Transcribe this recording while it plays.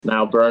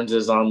Now Burns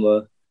is on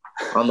the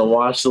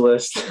watch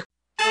list.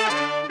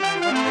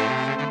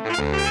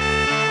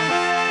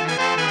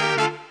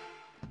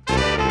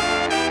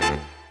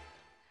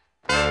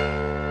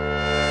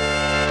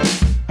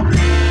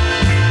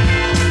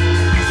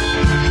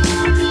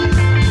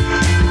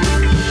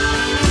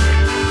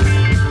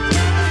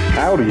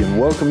 Howdy and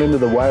welcome into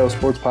the WIO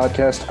Sports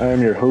Podcast. I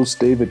am your host,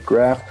 David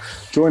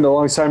Graff. Joined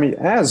alongside me,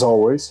 as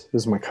always,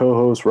 is my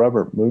co-host,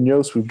 Robert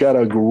Munoz. We've got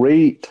a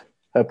great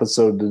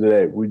episode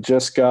today. We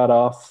just got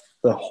off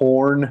the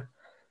horn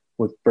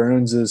with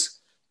Burns'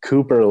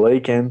 Cooper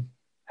Lakin.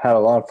 Had a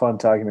lot of fun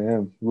talking to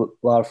him. A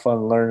lot of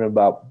fun learning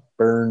about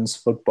Burns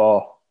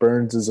football.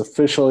 Burns is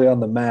officially on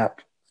the map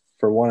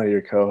for one of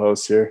your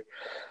co-hosts here.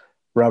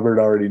 Robert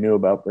already knew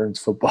about Burns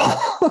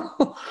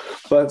football.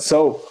 But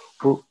so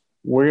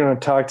we're going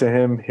to talk to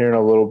him here in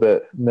a little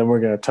bit, and then we're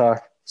going to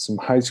talk some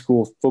high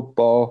school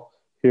football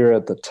here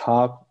at the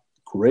top.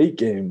 Great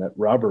game that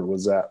Robert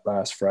was at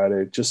last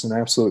Friday. Just an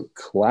absolute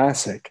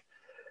classic,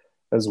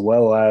 as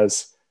well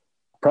as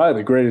probably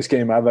the greatest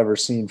game I've ever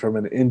seen from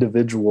an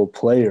individual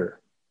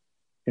player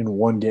in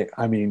one game.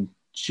 I mean,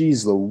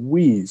 geez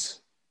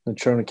Louise,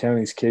 Natrona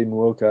County's Caden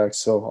Wilcox.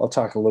 So I'll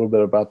talk a little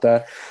bit about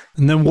that.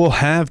 And then we'll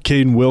have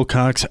Caden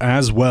Wilcox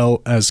as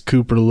well as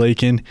Cooper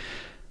Lakin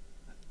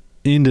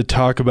in to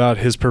talk about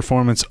his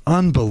performance.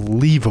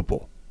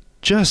 Unbelievable.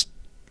 Just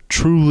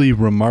truly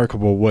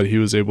remarkable what he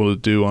was able to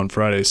do on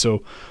Friday.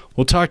 So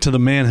we'll talk to the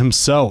man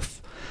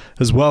himself,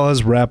 as well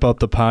as wrap up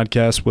the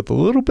podcast with a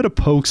little bit of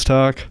Pokes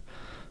talk.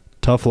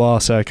 Tough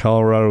loss at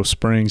Colorado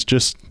Springs.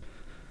 Just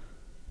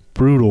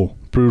brutal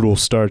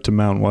start to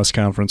Mountain West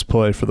Conference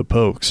play for the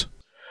Pokes.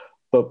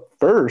 But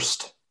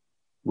first,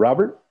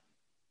 Robert,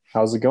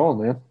 how's it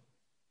going, man?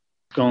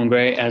 Going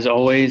great, as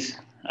always.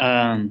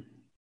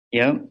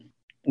 Yep.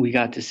 We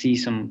got to see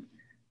some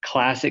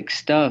classic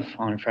stuff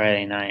on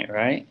Friday night,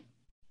 right?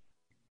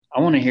 I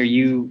want to hear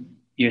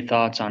your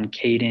thoughts on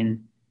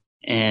Caden.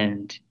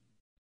 And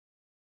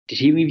did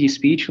he leave you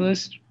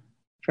speechless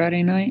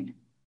Friday night?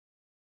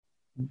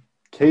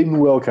 Caden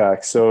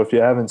Wilcox. So if you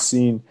haven't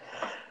seen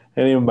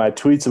any of my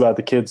tweets about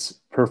the kid's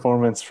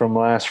performance from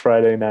last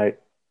Friday night,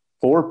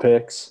 4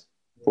 picks,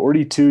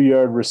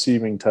 42-yard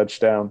receiving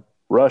touchdown,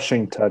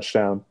 rushing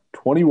touchdown,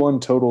 21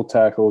 total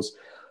tackles,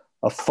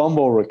 a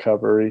fumble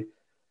recovery.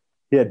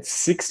 He had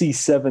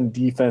 67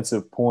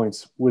 defensive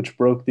points, which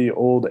broke the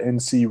old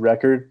NC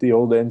record. The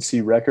old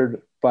NC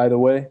record, by the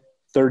way,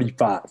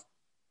 35.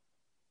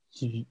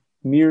 He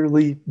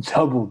nearly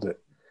doubled it.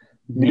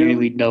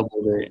 Nearly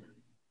doubled it.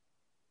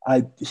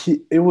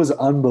 It was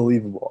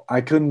unbelievable.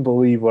 I couldn't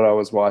believe what I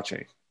was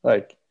watching.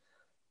 Like,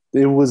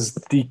 it was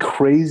the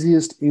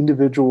craziest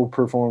individual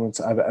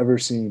performance I've ever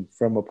seen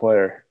from a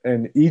player.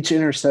 And each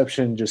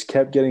interception just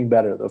kept getting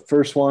better. The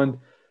first one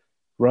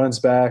runs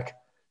back,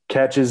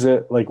 catches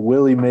it like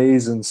Willie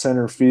Mays in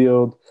center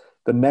field.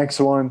 The next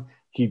one,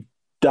 he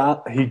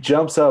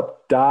jumps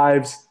up,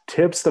 dives,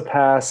 tips the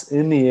pass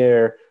in the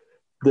air,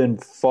 then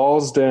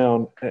falls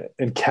down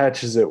and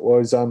catches it while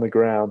he's on the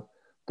ground.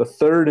 The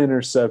third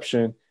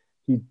interception,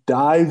 he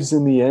dives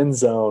in the end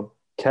zone,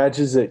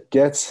 catches it,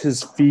 gets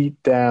his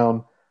feet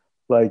down.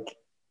 Like,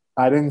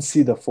 I didn't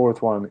see the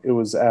fourth one. It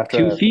was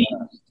after 2 feet.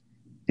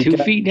 2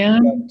 feet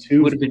down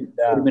would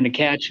have been a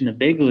catch in the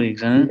big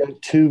leagues, huh? He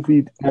got 2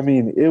 feet. I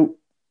mean,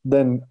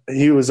 then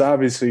he was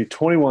obviously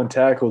 21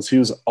 tackles. He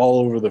was all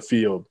over the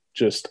field,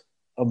 just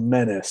a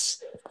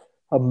menace.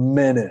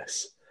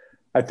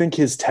 I think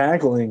his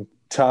tackling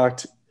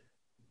talked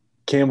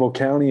Campbell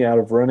County out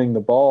of running the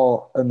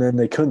ball, and then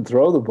they couldn't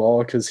throw the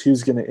ball because he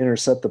was going to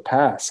intercept the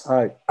pass.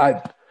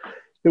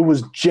 It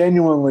was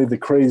genuinely the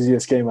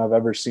craziest game I've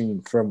ever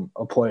seen from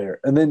a player.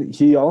 And then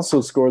he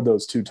also scored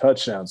those 2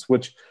 touchdowns,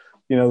 which,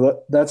 you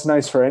know, that's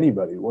nice for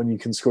anybody when you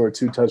can score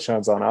 2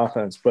 touchdowns on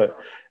offense. But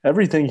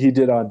everything he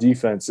did on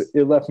defense,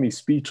 it left me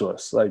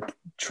speechless. Like,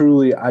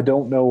 truly, I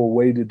don't know a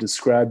way to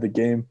describe the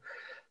game.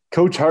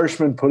 Coach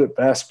Harshman put it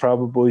best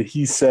probably.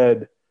 He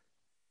said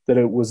that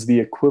it was the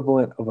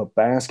equivalent of a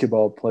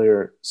basketball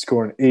player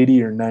scoring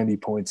 80 or 90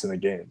 points in a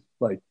game.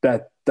 Like,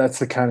 that's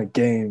the kind of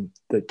game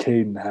that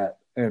Caden had.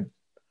 And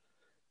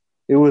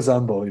it was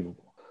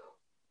unbelievable.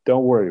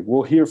 Don't worry.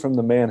 We'll hear from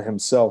the man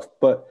himself.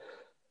 But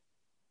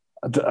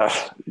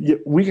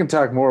we can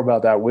talk more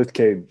about that with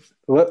Caden.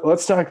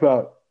 Let's talk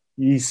about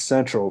East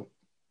Central.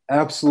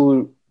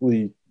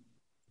 Absolutely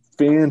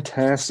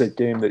fantastic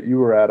game that you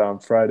were at on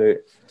Friday.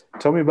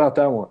 Tell me about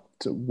that one.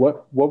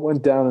 What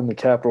went down in the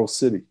capital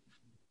city?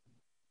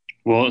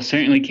 Well, it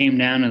certainly came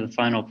down to the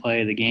final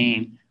play of the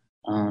game.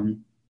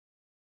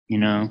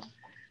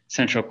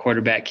 Central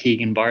quarterback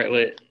Keegan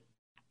Bartlett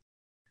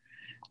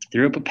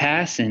threw up a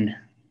pass, and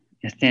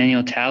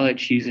Nathaniel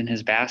Talich, using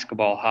his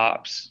basketball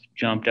hops,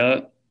 jumped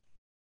up.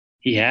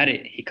 He had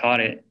it. He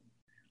caught it.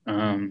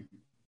 And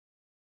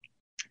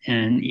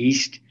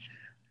East,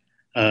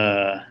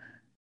 friend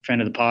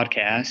of the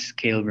podcast,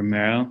 Caleb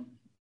Romero,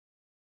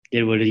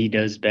 did what he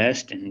does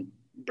best and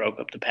broke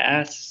up the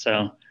pass.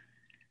 So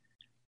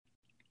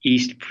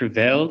East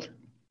prevailed,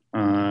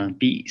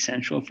 beat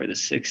Central for the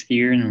 6th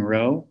year in a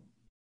row.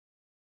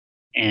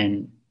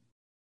 And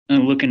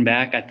looking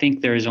back, I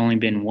think there has only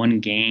been one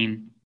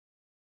game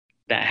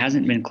that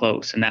hasn't been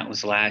close, and that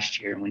was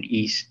last year when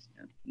East,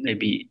 they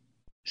beat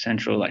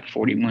Central like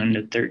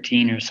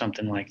 41-13 or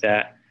something like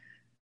that.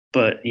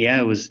 But yeah,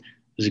 it was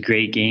a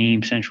great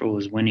game. Central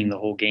was winning the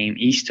whole game.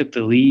 East took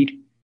the lead in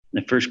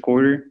the first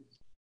quarter,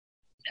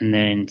 and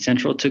then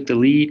Central took the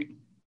lead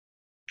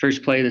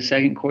first play of the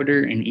second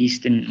quarter, and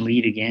East didn't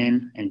lead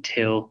again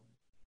until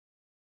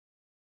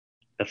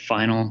the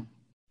final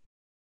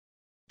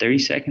 30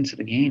 seconds of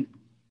the game.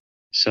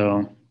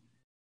 So,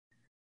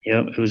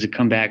 yep, it was a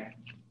comeback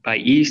by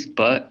East,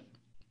 but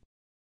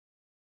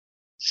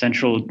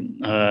Central,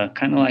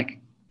 kind of like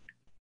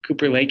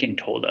Cooper Lakin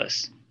told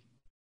us,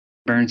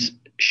 Burns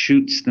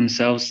shoots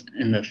themselves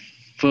in the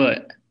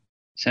foot.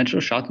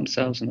 Central shot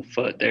themselves in the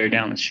foot there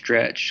down the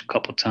stretch a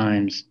couple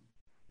times.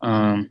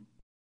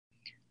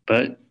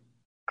 But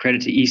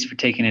credit to East for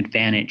taking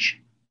advantage.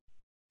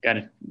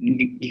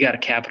 You gotta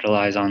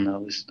capitalize on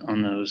those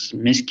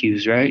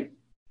miscues, right?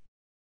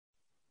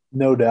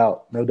 No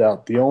doubt, no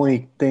doubt. The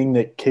only thing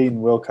that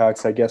Caden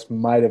Wilcox, I guess,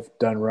 might have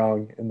done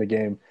wrong in the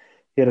game,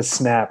 he had a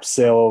snap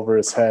sail over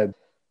his head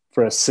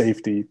for a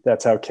safety.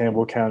 That's how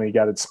Campbell County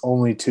got its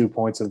only 2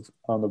 points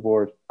on the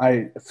board.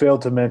 I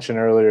failed to mention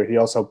earlier, he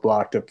also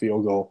blocked a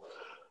field goal.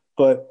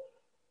 But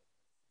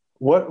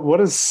what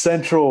does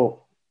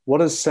Central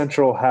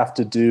have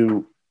to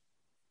do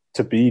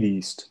to beat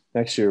East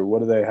next year? What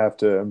do they have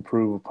to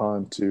improve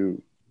upon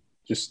to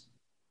just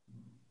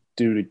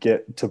do to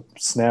get to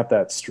snap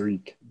that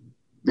streak?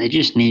 They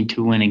just need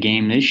to win a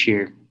game this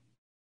year.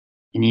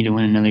 They need to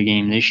win another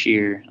game this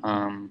year.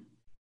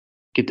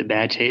 Get the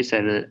bad taste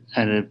out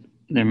of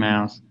their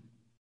mouth,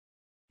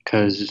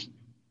 because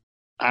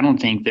I don't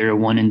think they're a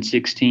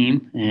 1-6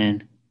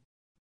 team.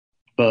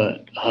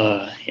 But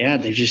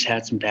they've just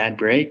had some bad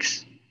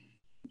breaks.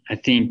 I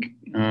think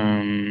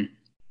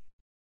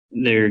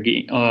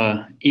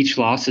each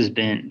loss has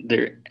been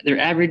their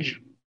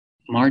average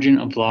margin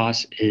of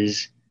loss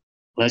is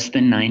less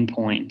than 9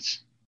 points.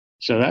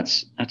 So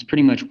that's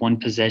pretty much one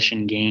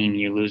possession game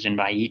you're losing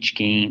by each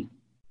game.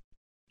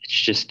 It's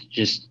just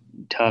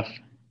tough.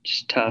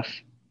 Just tough.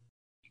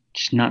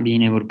 Just not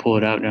being able to pull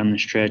it out down the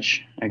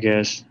stretch, I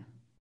guess.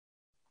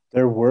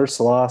 Their worst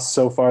loss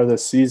so far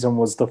this season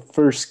was the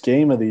first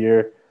game of the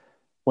year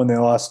when they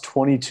lost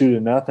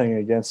 22-0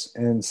 against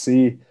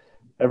NC.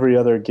 Every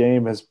other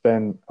game has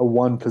been a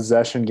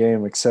one-possession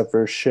game except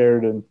for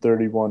Sheridan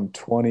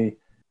 31-20.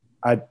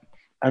 I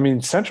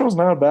mean, Central's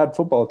not a bad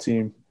football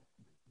team,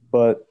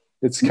 but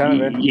it's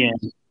kind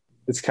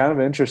of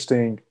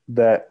interesting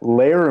that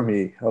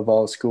Laramie, of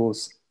all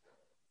schools,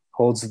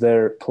 holds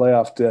their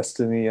playoff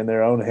destiny in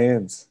their own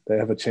hands. They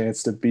have a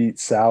chance to beat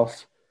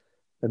South,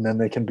 and then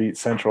they can beat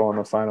Central in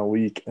the final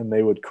week, and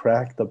they would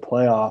crack the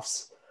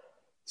playoffs.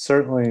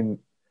 Certainly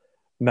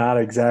not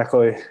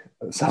exactly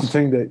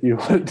something that you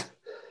would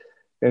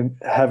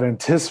have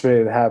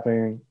anticipated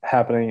happening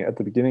at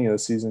the beginning of the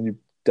season. You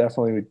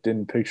definitely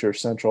didn't picture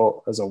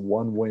Central as a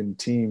one-win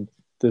team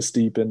this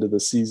deep into the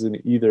season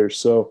either.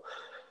 So,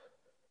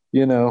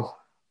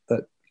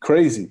 that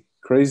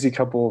crazy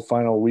couple of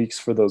final weeks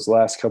for those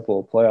last couple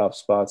of playoff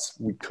spots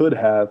we could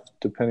have,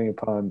 depending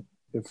upon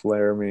if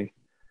Laramie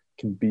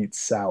can beat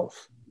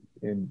South.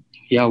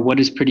 What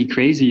is pretty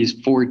crazy is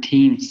 4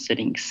 teams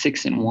sitting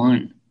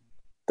 6-1.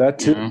 That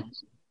too.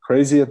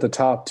 Crazy at the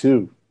top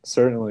too.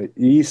 Certainly.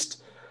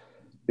 East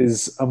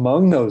is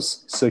among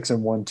those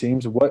 6-1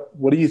 teams.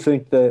 What do you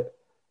think that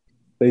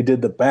they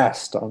did the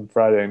best on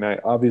Friday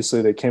night?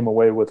 Obviously they came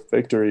away with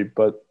victory,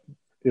 but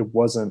it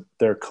wasn't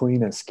their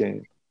cleanest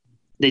game.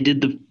 They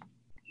did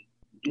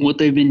what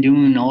they've been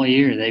doing all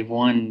year. They've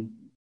won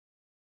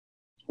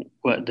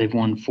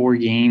 4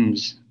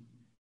 games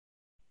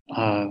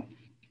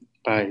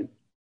by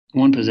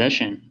one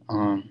possession.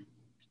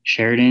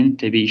 Sheridan,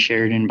 they beat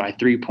Sheridan by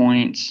 3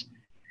 points,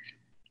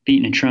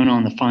 beating Natrona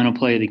on the final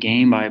play of the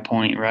game by a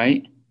point,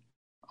 right?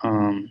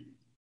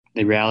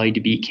 They rallied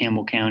to beat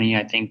Campbell County,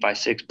 I think, by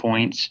 6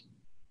 points.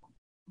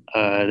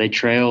 They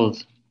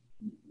trailed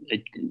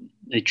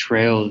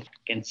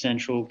against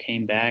Central,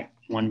 came back,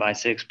 won by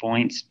 6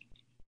 points.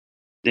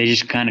 They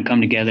just kind of come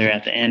together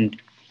at the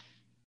end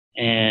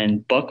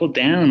and buckle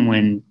down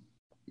when,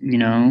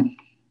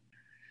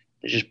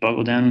 they just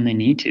buckle down when they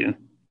need to.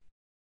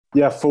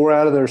 Yeah, 4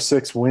 out of their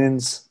 6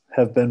 wins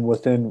have been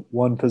within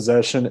one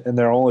possession, and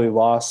their only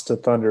loss to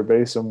Thunder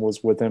Basin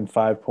was within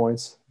 5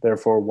 points,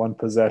 therefore one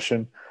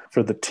possession.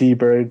 For the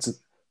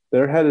T-Birds,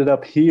 they're headed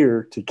up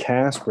here to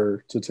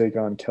Casper to take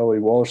on Kelly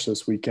Walsh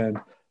this weekend.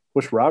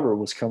 Wish Robert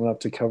was coming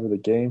up to cover the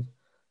game.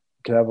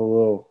 Could have a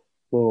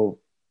little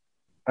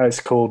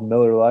ice-cold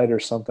Miller Lite or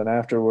something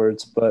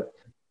afterwards. But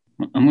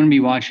I'm going to be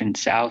watching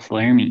South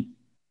Laramie.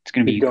 It's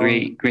going to be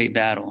a great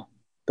battle.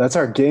 That's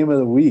our game of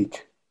the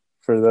week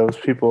for those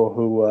people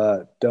who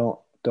don't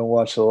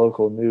watch the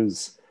local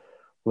news.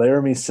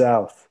 Laramie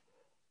South,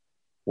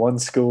 one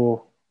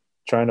school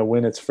trying to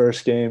win its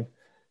first game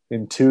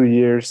in 2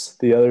 years.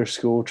 The other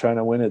school trying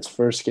to win its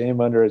first game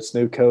under its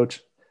new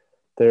coach.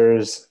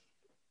 There's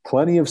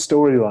plenty of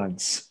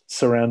storylines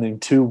surrounding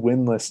two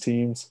winless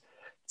teams.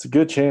 It's a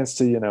good chance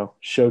to,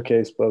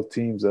 showcase both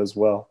teams as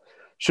well.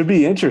 Should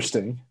be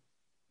interesting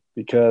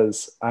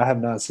because I have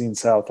not seen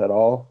South at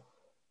all.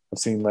 I've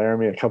seen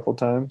Laramie a couple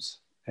times,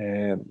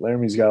 and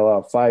Laramie's got a lot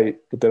of fight,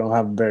 but they don't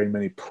have very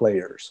many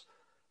players.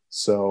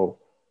 So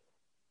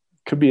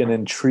it could be an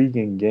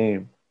intriguing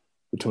game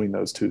between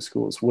those two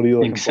schools. What are you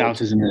looking for? I think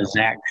South is in the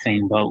exact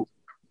same boat.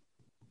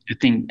 I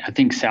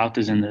think South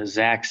is in the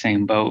exact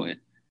same boat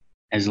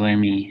as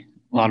Laramie.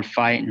 A lot of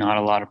fight, not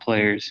a lot of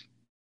players.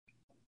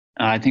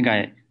 I think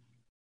I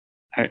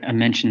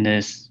mentioned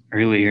this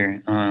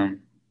earlier.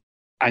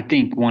 I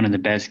think one of the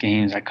best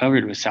games I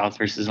covered was South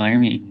versus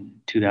Laramie in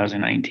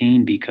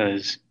 2019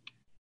 because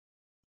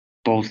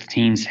both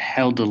teams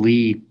held the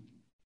lead,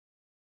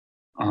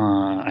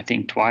 I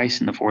think, twice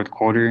in the fourth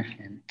quarter,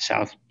 and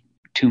South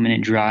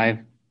 2-minute drive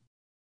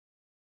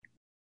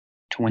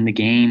to win the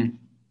game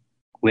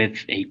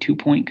with a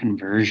 2-point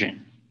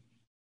conversion,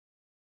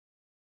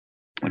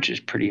 which is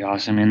pretty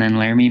awesome. And then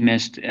Laramie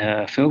missed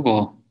a field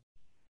goal,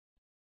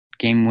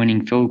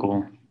 game-winning field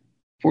goal,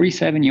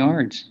 47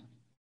 yards.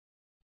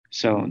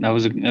 So that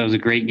was a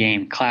great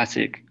game.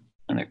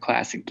 Another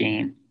classic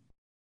game.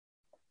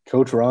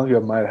 Coach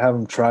Ronga might have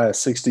him try a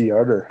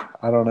 60-yarder.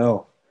 I don't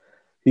know.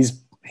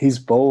 He's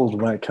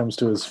bold when it comes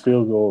to his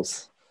field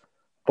goals.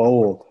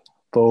 Bold.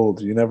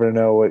 You never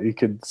know what you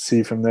could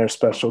see from their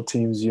special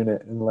teams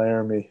unit in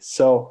Laramie.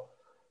 So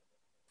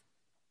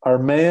our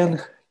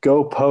man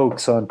Go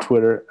Pokes on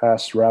Twitter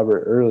asked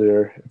Robert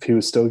earlier if he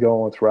was still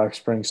going with Rock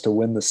Springs to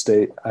win the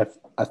state. I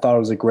thought it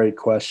was a great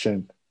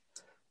question.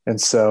 And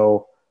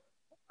so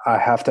I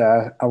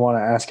want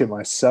to ask it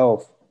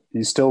myself. Are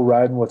you still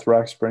riding with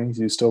Rock Springs?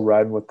 Are you still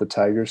riding with the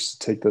Tigers to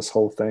take this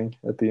whole thing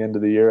at the end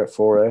of the year at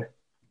 4A?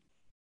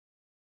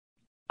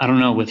 I don't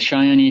know. With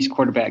Cheyenne East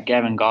quarterback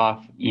Gavin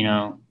Goff,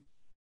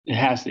 it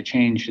has to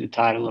change the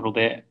tide a little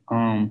bit.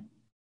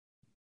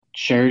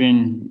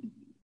 Sheridan,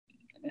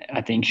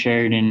 I think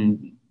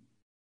Sheridan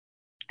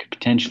could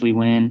potentially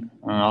win.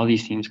 All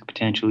these teams could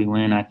potentially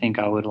win. I think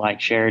I would like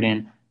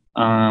Sheridan.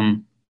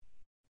 And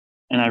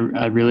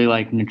I really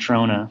like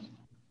Natrona.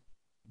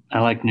 I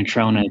like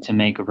Natrona to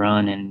make a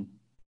run and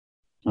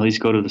at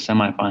least go to the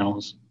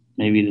semifinals,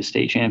 maybe the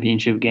state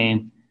championship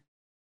game.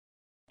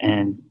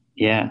 And,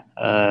 yeah.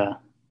 I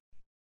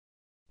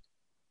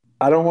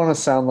don't want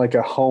to sound like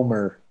a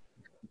homer,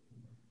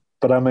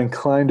 but I'm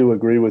inclined to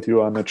agree with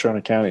you on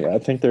Natrona County. I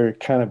think they're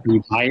kind of – Are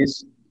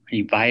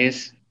you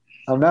biased?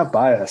 I'm not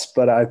biased,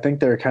 but I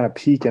think they're kind of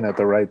peaking at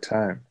the right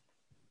time,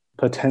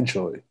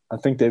 potentially. I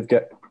think they've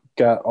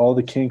got all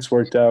the kinks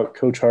worked out.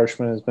 Coach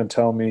Harshman has been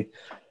telling me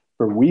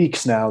for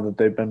weeks now that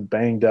they've been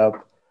banged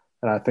up,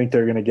 and I think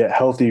they're going to get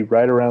healthy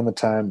right around the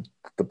time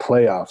the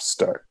playoffs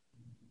start.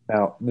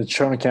 Now,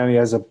 Natrona County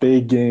has a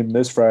big game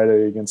this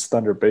Friday against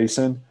Thunder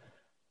Basin,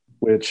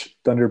 which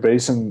Thunder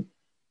Basin,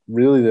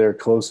 really their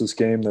closest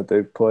game that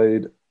they've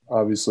played.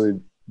 Obviously,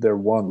 their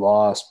one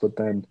loss, but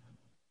then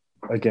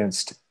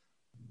against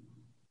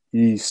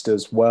East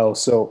as well.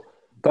 So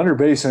Thunder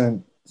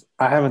Basin,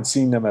 I haven't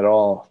seen them at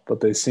all,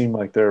 but they seem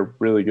like they're a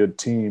really good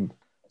team.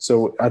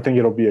 So I think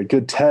it'll be a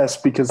good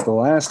test because the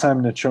last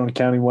time Natrona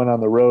County went on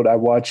the road, I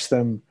watched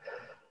them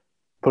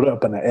put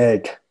up an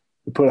egg.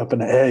 They put up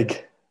an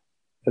egg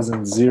as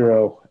in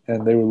 0,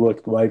 and they would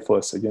look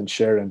lifeless against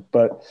Sheridan.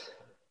 But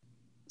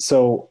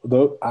so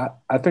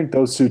I think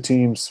those two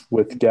teams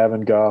with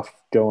Gavin Goff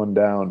going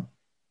down,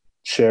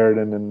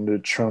 Sheridan and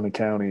Natrona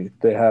County,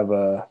 they have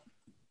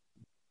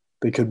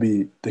they could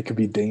be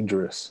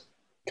dangerous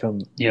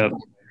come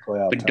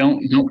playoff but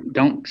time.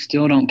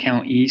 don't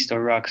count East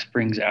or Rock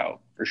Springs out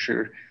for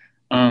sure.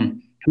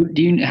 Do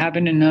you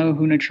happen to know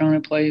who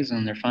Natrona plays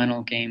in their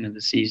final game of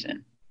the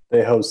season?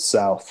 They host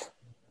South.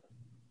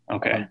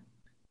 Okay.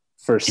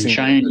 First and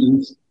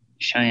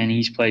Cheyenne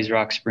East plays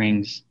Rock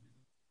Springs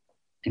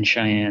in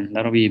Cheyenne.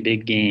 That'll be a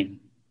big game.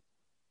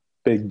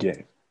 Big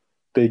game.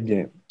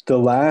 The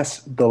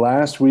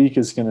last week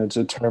is going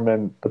to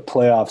determine the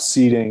playoff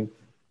seeding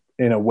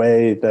in a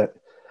way that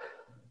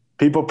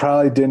people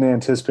probably didn't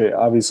anticipate.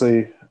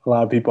 Obviously, a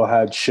lot of people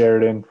had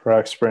Sheridan,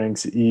 Rock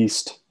Springs,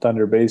 East,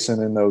 Thunder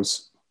Basin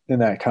in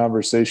that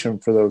conversation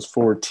for those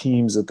 4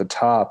 teams at the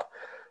top.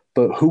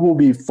 But who will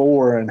be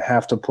 4 and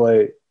have to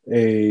play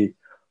a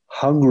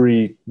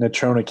hungry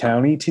Natrona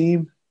County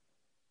team?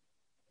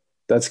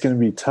 That's going to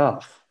be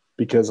tough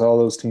because all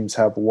those teams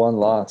have one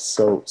loss.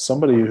 So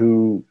somebody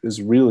who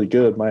is really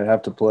good might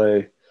have to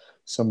play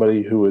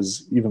somebody who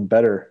is even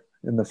better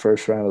in the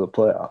first round of the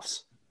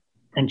playoffs.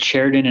 And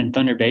Sheridan and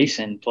Thunder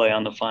Basin play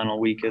on the final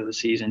week of the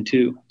season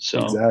too. So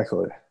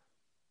exactly,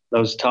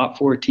 those top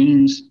 4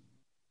 teams,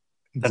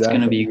 that's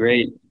going to be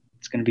great.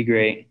 It's going to be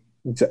great.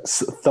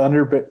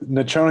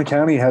 Natrona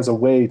County has a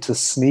way to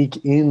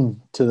sneak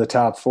into the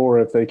top 4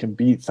 if they can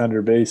beat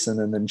Thunder Basin,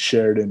 and then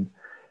Sheridan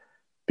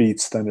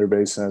beats Thunder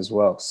Basin as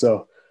well.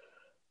 So,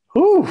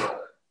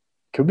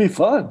 could be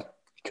fun.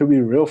 Could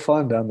be real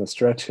fun down the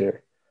stretch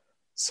here.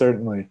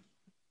 Certainly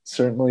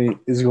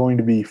is going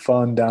to be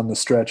fun down the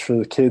stretch for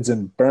the kids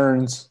in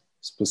Burns,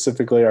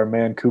 specifically our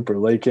man Cooper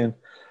Lakin,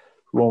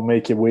 We won't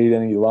make you wait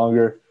any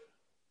longer.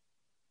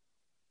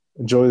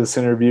 Enjoy this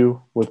interview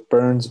with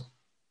Burns.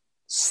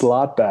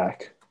 Slot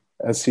back,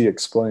 as he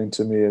explained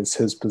to me, is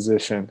his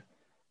position,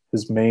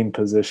 his main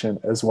position,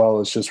 as well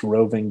as just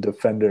roving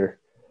defender.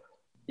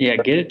 Yeah,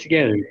 get it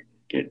together.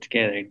 Get it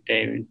together,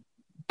 David.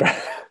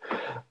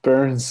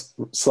 Burns,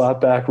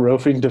 slot back,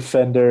 roving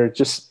defender,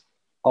 just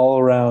all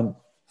around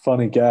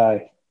funny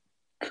guy,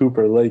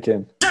 Cooper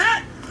Lakin.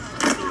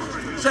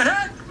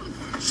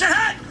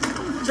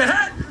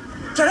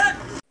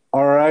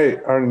 All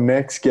right, our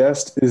next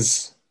guest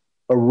is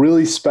a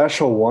really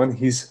special one.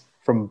 He's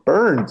from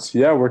Burns.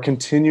 Yeah, we're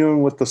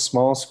continuing with the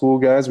small school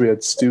guys. We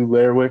had Stu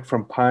Lerwick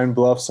from Pine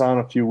Bluffs on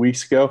a few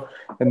weeks ago,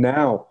 and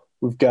now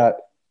we've got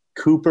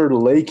Cooper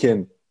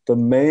Lakin, the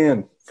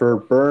man for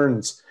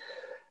Burns.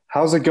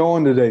 How's it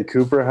going today,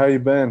 Cooper? How you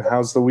been?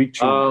 How's the week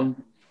treating?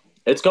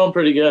 It's going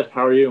pretty good.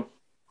 How are you?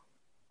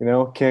 You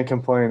know, can't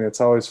complain.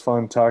 It's always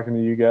fun talking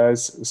to you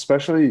guys,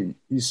 especially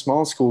you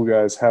small school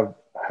guys have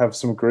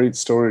some great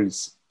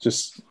stories.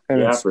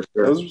 For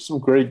sure. Those are some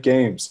great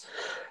games.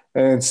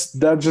 And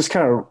that just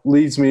kind of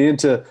leads me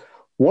into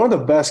one of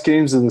the best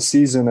games of the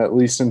season, at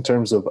least in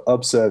terms of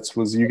upsets,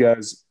 was you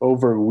guys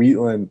over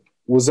Wheatland.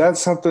 Was that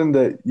something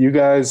that you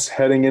guys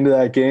heading into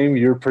that game,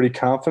 you were pretty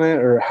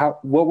confident, or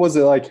what was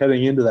it like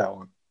heading into that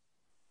one?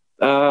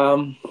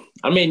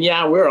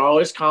 We're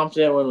always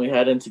confident when we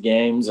head into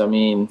games. I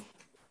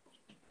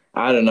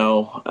don't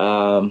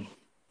know.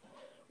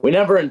 We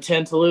never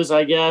intend to lose,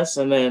 I guess.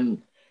 And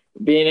then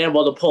being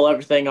able to pull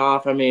everything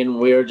off,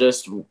 we were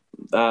just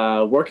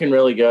working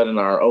really good, and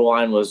our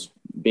O-line was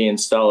being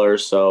stellar.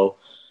 So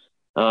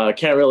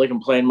can't really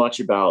complain much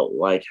about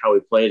like how we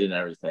played and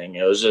everything.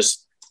 It was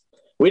just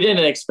we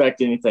didn't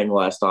expect anything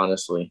less,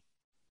 honestly.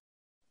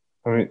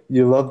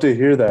 You love to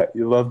hear that.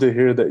 You love to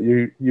hear that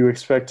you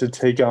expect to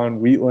take on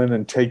Wheatland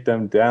and take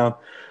them down.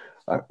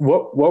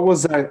 What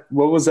was that?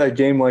 What was that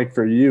game like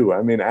for you?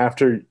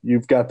 After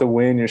you've got the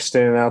win, you're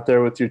standing out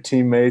there with your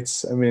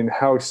teammates.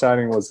 How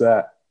exciting was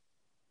that?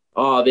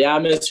 Oh, the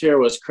atmosphere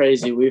was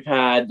crazy. We've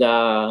had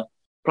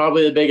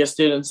probably the biggest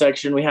student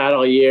section we had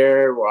all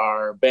year.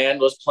 Our band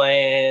was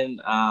playing.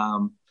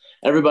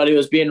 Everybody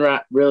was being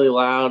really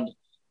loud.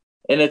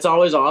 And it's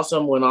always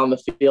awesome when on the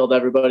field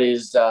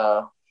everybody's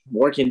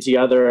working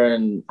together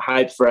and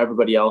hyped for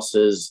everybody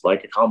else's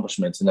like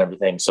accomplishments and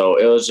everything. So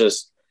it was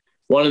just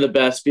one of the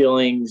best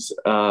feelings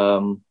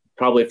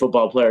probably a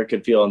football player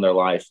could feel in their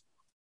life.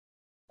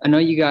 I know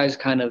you guys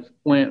kind of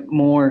went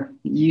more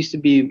 – you used to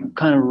be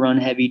kind of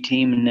run-heavy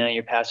team, and now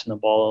you're passing the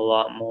ball a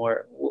lot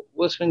more.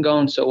 What's been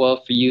going so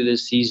well for you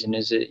this season?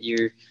 Is it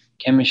your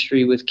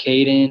chemistry with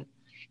Caden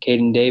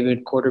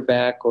David,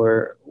 quarterback,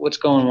 or what's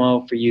going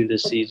well for you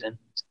this season?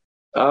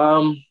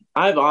 Honestly,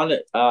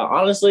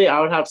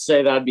 I would have to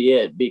say that'd be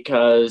it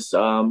because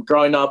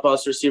growing up,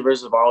 us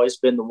receivers have always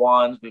been the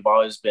ones. We've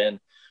always been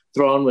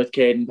throwing with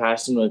Caden,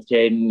 passing with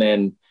Caden,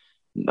 and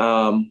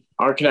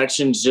our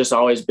connection's just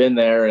always been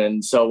there.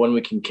 And so when we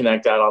can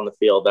connect out on the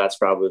field, that's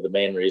probably the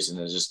main reason,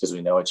 is just because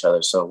we know each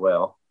other so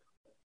well.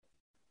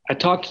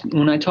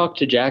 When I talked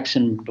to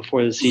Jackson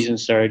before the season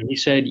started, he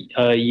said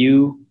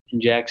you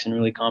and Jackson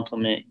really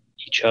complement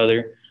each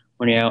other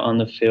when you're out on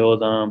the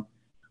field.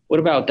 What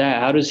about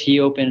that? How does he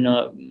open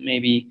up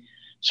maybe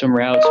some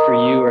routes for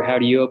you, or how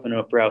do you open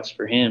up routes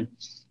for him?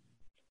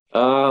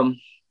 So,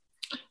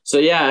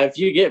 yeah, if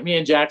you get me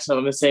and Jackson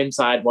on the same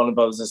side, one of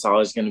us is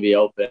always going to be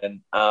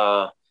open.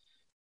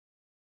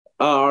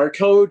 Our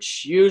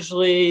coach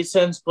usually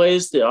sends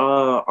plays to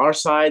our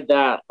side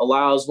that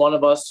allows one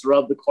of us to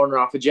rub the corner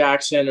off of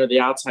Jackson, or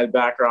the outside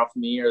backer off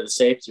of me, or the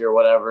safety or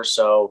whatever.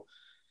 So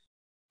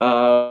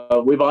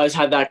we've always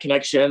had that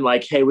connection,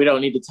 like, hey, we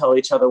don't need to tell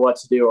each other what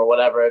to do or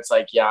whatever. It's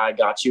like, yeah, I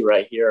got you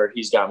right here, or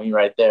he's got me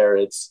right there.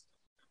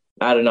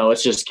 I don't know.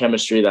 It's just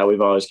chemistry that we've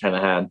always kind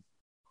of had.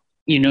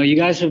 You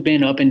guys have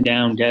been up and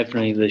down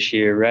definitely this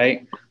year,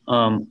 right?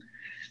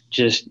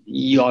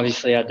 You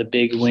obviously had the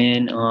big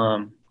win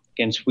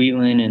against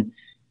Wheatland, and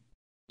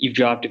you've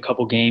dropped a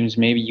couple games.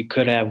 Maybe you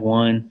could have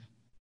won.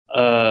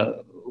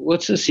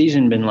 What's the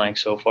season been like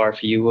so far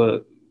for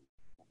you?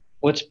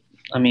 What's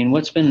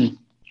been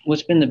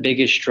the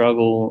biggest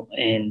struggle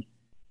in,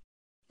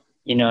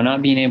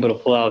 not being able to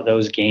pull out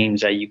those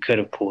games that you could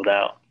have pulled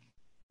out?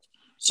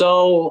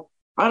 So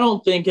I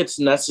don't think it's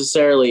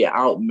necessarily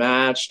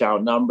outmatched,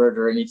 outnumbered,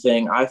 or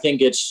anything. I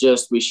think it's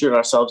just we shoot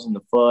ourselves in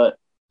the foot.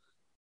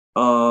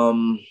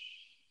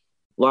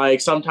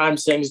 Like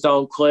sometimes things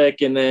don't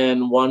click, and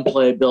then one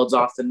play builds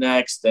off the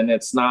next, and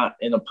it's not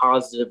in a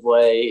positive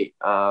way.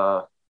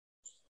 I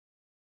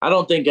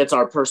don't think it's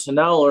our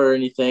personnel or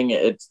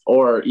anything,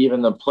 or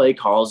even the play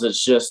calls.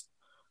 It's just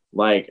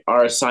like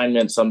our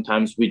assignments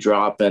sometimes we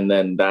drop, and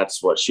then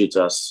that's what shoots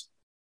us.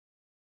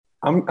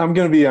 I'm going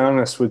to be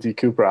honest with you,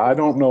 Cooper. I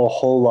don't know a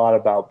whole lot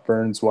about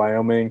Burns,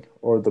 Wyoming,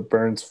 or the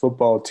Burns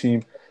football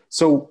team.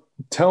 So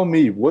tell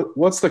me,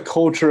 what's the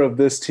culture of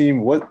this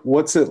team?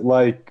 What's it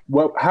like?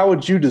 How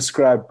would you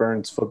describe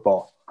Burns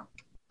football?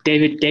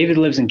 David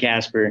lives in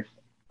Casper.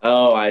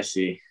 Oh, I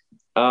see.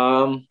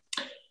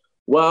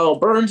 Well,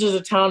 Burns is a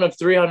town of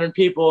 300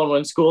 people, and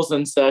when school's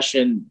in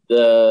session,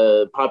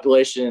 the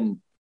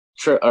population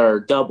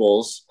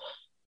doubles.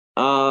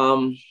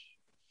 When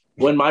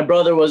my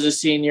brother was a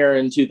senior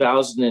in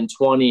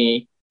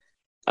 2020,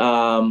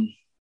 that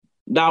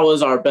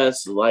was our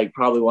best, like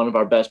probably one of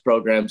our best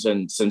programs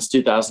since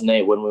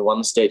 2008 when we won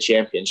the state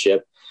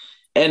championship.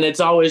 And it's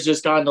always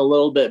just gotten a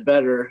little bit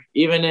better.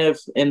 Even if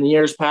in the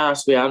years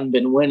past we haven't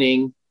been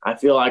winning, I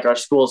feel like our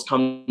schools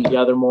come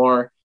together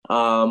more.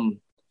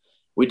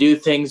 We do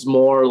things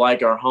more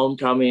like our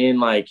homecoming.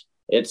 Like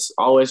it's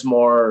always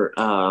more,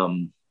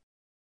 I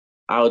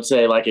would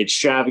say, like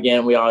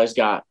extravagant. We always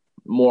got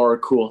more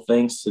cool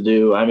things to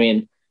do. I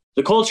mean,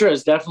 the culture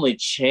has definitely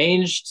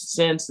changed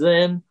since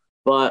then,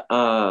 but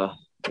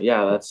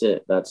yeah, that's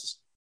it.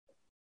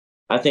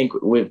 I think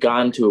we've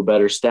gotten to a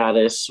better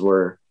status.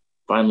 We're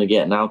finally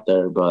getting out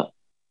there, but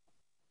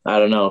I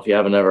don't know. If you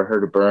haven't ever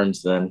heard of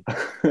Burns, then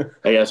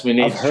I guess we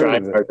need to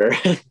try harder.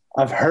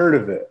 I've heard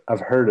of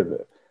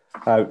it.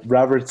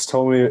 Robert's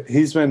told me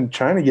he's been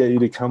trying to get you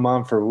to come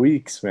on for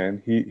weeks,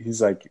 man. He's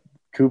like,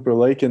 Cooper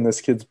Lake and this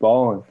kid's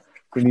balling.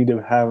 We need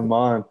to have him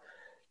on.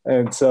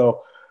 And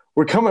so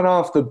we're coming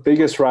off the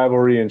biggest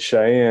rivalry in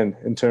Cheyenne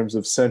in terms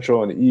of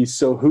Central and East.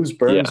 So who's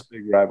Burns'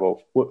 big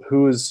rival?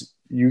 Who is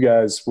you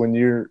guys, when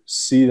you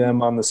see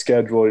them on the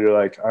schedule, you're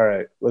like, all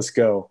right, let's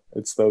go.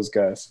 It's those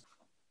guys.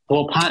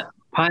 Well,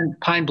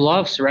 Pine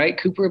Bluffs, right,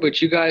 Cooper?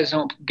 But you guys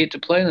don't get to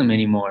play them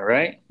anymore,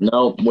 right?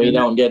 No, we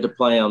don't get to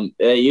play them.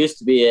 It used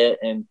to be it.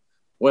 And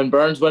when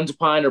Burns went to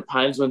Pine or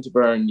Pines went to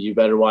Burn, you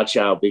better watch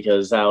out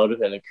because that would have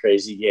been a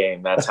crazy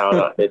game. That's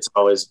how it's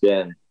always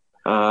been.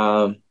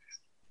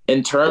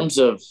 In terms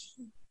of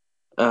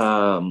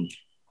who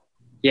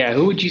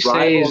would you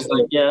say rivals, is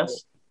I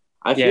guess?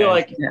 I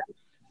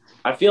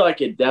feel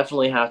like it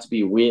definitely have to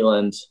be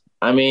Wheeland.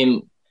 I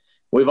mean,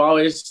 we've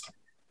always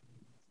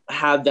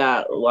had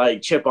that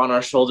like chip on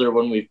our shoulder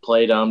when we've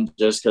played them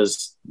just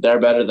because they're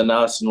better than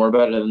us and we're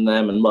better than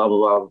them and blah, blah,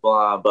 blah, blah,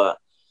 blah. But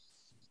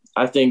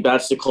I think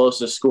that's the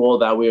closest school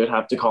that we would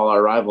have to call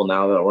our rival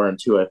now that we're in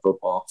 2A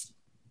football.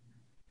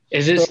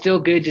 Is it still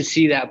good to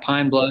see that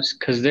Pine Bluffs?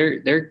 Because they're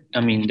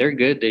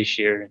good this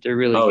year. They're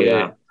really good.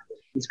 Yeah.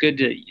 It's good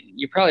to –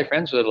 you're probably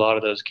friends with a lot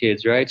of those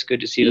kids, right? It's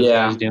good to see those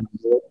guys doing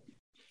good.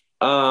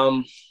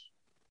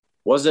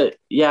 Was it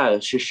 –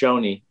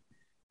 Shoshone.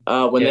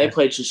 When they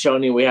played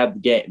Shoshone, we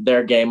had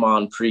their game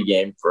on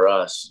pregame for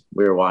us.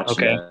 We were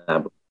watching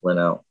that went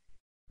out.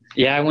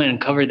 Yeah, I went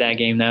and covered that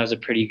game. That was a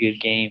pretty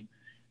good game.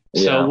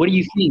 So what do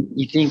you think?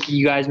 You think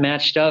you guys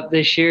matched up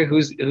this year?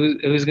 Who's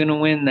going to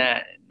win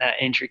that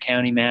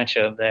intra-county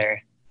matchup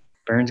there?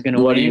 Burns going to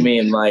win? What do you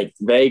mean? Like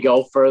they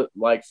go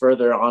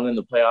further on in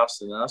the playoffs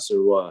than us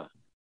or what?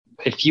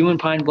 If you and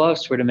Pine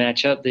Bluffs were to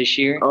match up this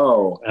year,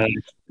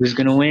 who's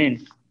going to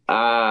win?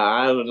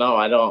 I don't know.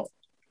 I don't.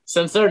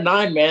 Since they're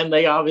 9, man,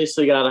 they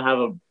obviously got to have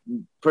a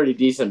pretty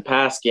decent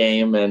pass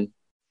game. And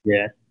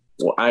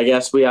I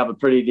guess we have a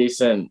pretty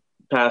decent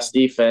pass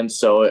defense.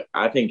 So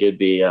I think it'd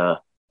be a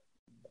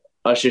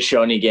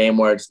Shoshone game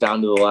where it's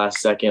down to the last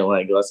second,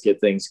 like let's get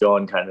things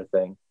going kind of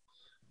thing.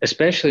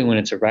 Especially when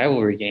it's a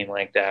rivalry game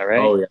like that, right?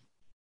 Oh, yeah.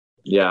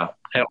 Yeah.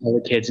 All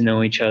the kids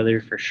know each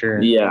other for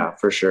sure. Yeah,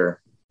 for sure.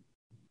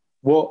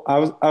 Well, I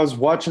was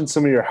watching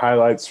some of your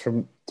highlights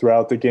from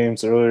throughout the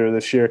games earlier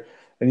this year,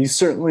 and you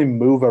certainly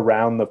move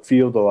around the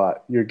field a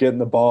lot. You're getting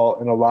the ball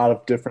in a lot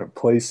of different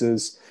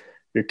places.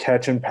 You're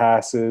catching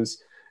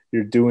passes.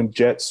 You're doing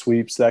jet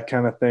sweeps, that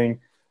kind of thing.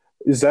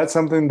 Is that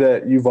something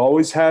that you've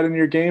always had in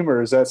your game,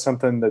 or is that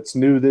something that's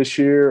new this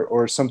year,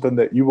 or something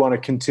that you want to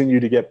continue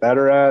to get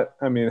better at?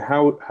 I mean,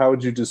 how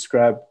would you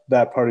describe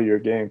that part of your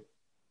game?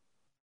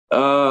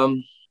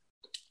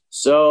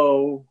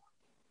 So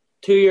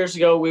 2 years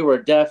ago, we were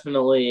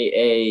definitely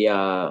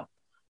a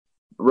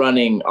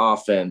running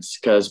offense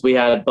because we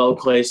had Bo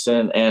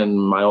Clayson and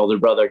my older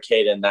brother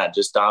Caden that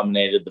just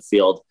dominated the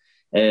field,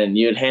 and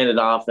you'd hand it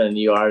off and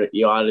you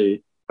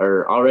already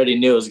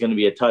knew it was going to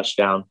be a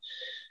touchdown.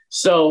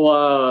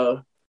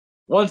 So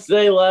once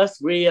they left,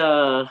 we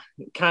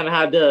kind of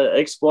had to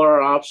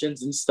explore our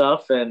options and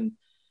stuff, and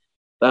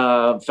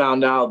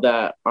found out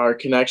that our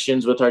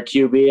connections with our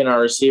QB and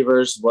our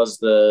receivers was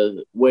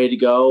the way to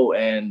go.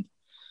 And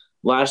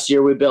last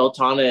year we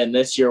built on it, and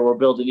this year we're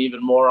building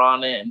even more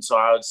on it. And so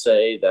I would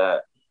say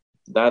that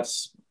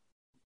that's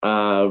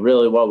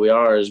really what we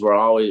are. Is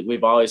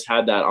we've always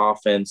had that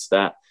offense,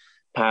 that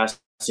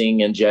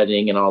passing and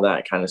jetting and all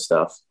that kind of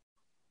stuff.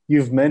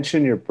 You've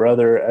mentioned your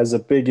brother as a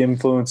big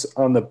influence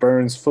on the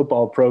Burns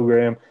football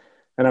program,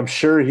 and I'm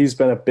sure he's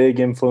been a big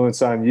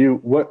influence on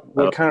you. What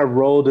kind of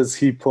role does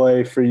he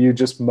play for you,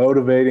 just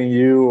motivating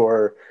you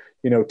or,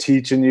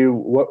 teaching you?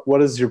 What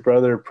does your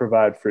brother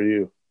provide for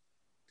you?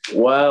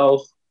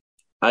 Well,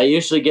 I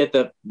usually get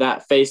that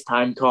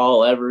FaceTime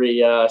call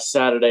every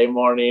Saturday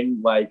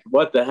morning. Like,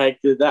 what the heck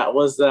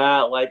was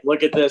that? Like,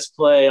 look at this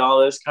play,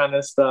 all this kind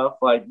of stuff.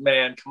 Like,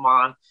 man, come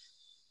on.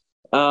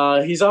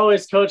 He's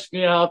always coached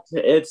me up.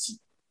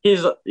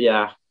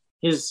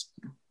 He's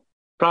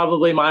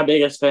probably my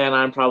biggest fan.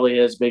 I'm probably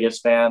his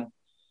biggest fan.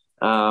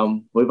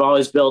 We've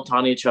always built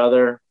on each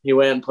other. He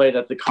went and played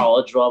at the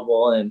college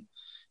level and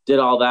did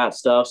all that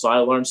stuff. So I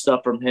learned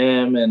stuff from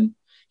him and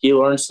he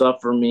learned stuff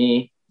from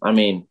me. I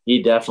mean,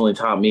 he definitely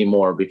taught me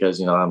more because,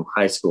 I'm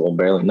high school and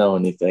barely know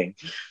anything.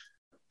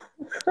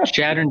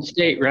 Chadron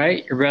State,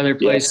 right? Your brother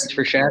plays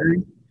for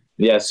Chadron?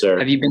 Yes, sir.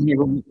 Have you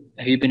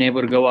been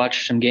able to go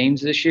watch some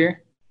games this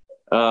year?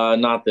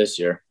 Not this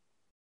year.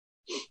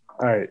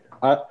 All right.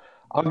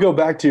 I'll go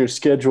back to your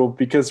schedule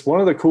because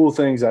one of the cool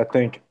things I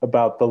think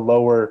about the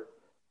lower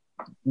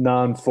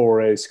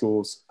non-4A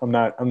schools, I'm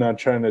not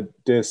trying to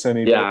diss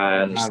any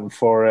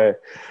non-4A,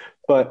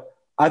 but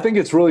I think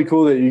it's really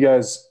cool that you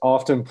guys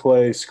often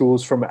play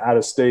schools from out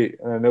of state.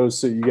 And I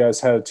noticed that you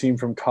guys had a team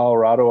from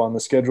Colorado on the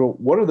schedule.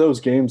 What are those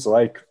games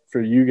like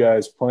for you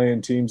guys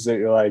playing teams that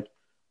you're like,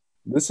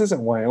 this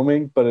isn't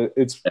Wyoming, but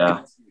it's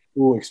a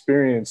cool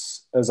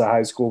experience as a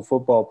high school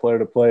football player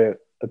to play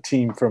a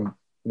team from,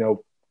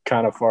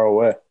 kind of far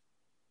away?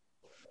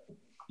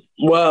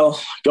 Well,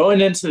 going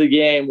into the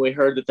game, we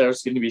heard that there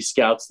was going to be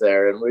scouts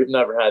there, and we've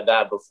never had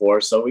that before.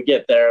 So we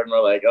get there, and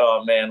we're like,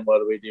 oh, man, what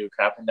do we do?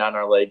 Crapping down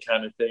our leg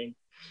kind of thing.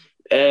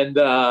 And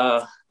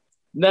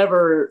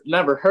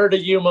never heard of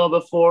Yuma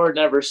before,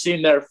 never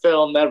seen their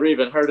film, never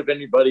even heard of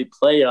anybody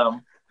play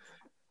them.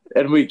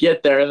 And we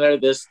get there, and they're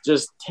this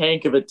just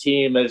tank of a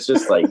team. And it's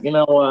just like, you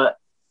know what?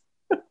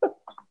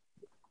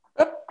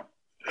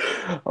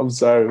 I'm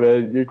sorry,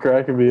 man. You're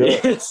cracking me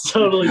up. It's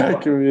totally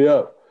cracking me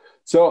up.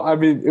 So, I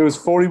mean, it was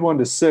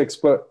 41-6,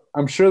 but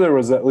I'm sure there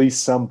was at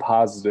least some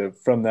positive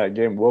from that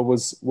game. What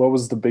was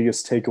the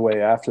biggest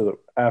takeaway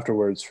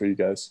afterwards for you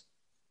guys?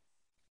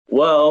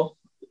 Well,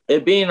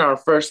 it being our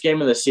first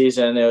game of the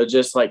season, it would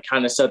just like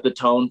kind of set the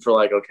tone for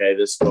like, okay,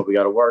 this is what we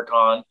got to work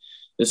on.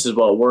 This is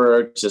what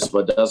works. This is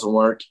what doesn't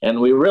work. And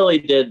we really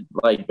did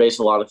like base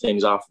a lot of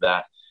things off of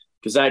that.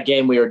 Because that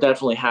game we were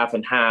definitely half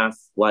and half,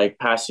 like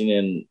passing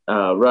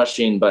and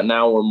rushing, but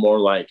now we're more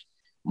like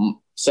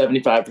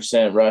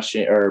 75%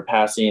 rushing or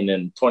passing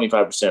and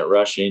 25%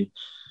 rushing.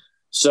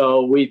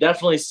 So we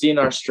definitely seen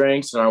our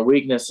strengths and our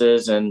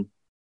weaknesses and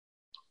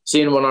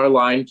seeing what our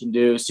line can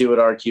do, see what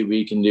our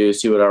QB can do,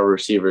 see what our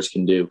receivers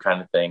can do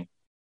kind of thing.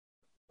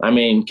 I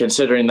mean,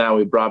 considering that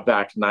we brought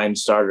back 9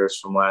 starters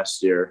from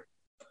last year,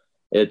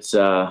 it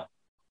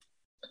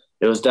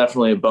was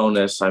definitely a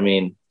bonus. I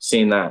mean,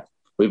 seeing that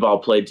we've all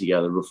played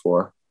together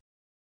before.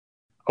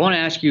 I want to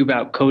ask you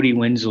about Cody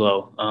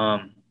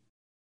Winslow.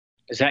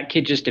 Is that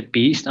kid just a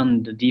beast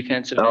on the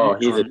defensive end? Oh,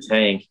 he's a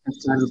tank.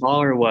 Side of the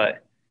ball or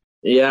what?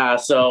 Yeah,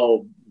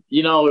 so,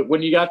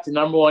 when you got the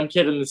number 1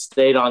 kid in the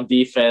state on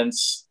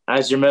defense,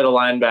 as your middle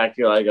linebacker,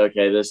 you're like,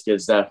 okay, this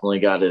kid's definitely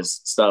got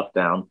his stuff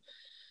down.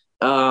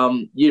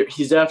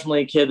 He's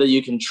definitely a kid that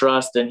you can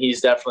trust, and he's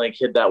definitely a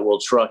kid that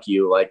will truck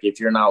you. Like, if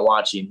you're not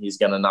watching, he's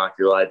going to knock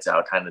your lights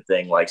out kind of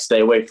thing. Like,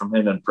 stay away from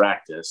him in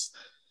practice.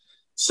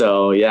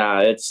 So,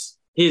 yeah,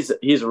 he's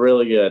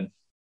really good.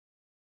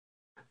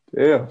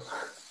 Damn.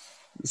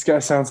 This guy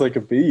sounds like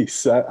a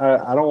beast.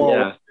 I don't want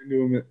to walk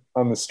into him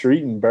on the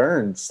street and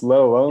burn,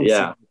 slow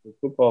the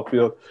football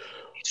field.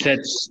 He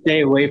said,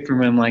 "Stay away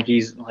from him like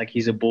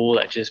he's a bull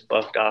that just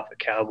bucked off a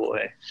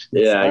cowboy."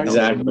 Yeah,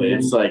 exactly.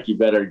 It's like you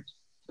better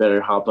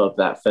hop up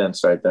that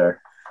fence right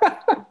there.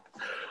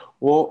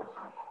 Well,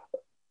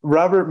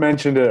 Robert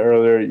mentioned it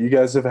earlier. You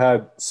guys have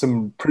had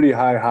some pretty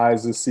high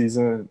highs this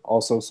season and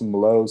also some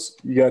lows.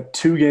 You got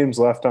 2 games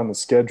left on the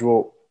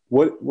schedule.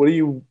 What do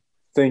you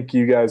think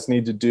you guys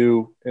need to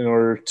do in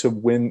order to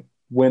win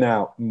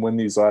out and win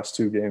these last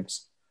 2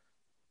 games?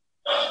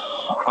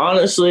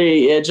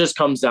 Honestly, it just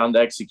comes down to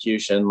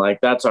execution. Like,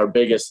 that's our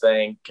biggest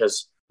thing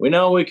because we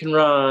know we can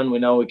run, we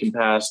know we can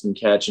pass and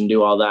catch and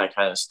do all that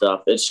kind of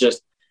stuff. It's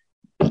just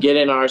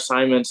getting our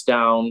assignments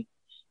down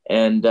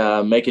and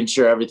making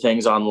sure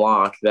everything's on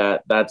lock.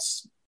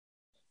 That's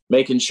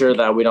making sure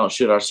that we don't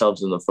shoot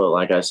ourselves in the foot,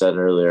 like I said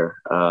earlier.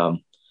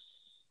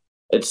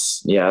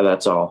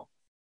 That's all.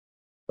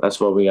 That's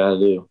what we got to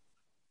do.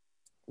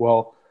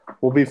 Well,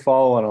 we'll be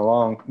following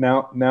along.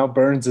 Now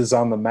Burns is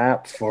on the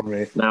map for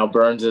me. Now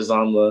Burns is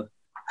on the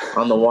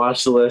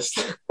watch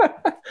list.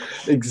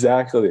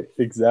 Exactly.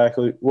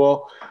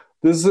 Well,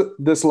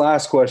 this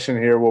last question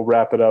here, we'll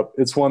wrap it up.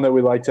 It's one that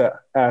we like to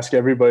ask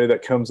everybody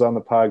that comes on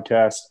the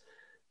podcast.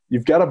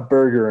 You've got a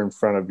burger in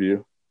front of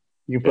you.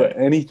 You can put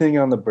anything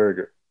on the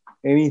burger,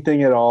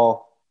 anything at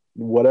all,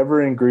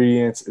 whatever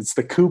ingredients. It's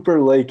the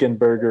Cooper Lakin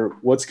burger.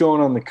 What's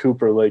going on the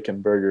Cooper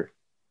Lakin burger?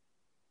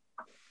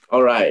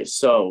 All right,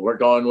 so we're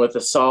going with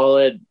a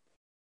solid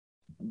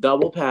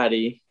double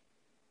patty,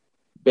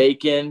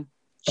 bacon,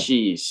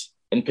 cheese,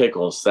 and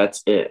pickles.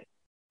 That's it.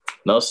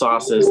 No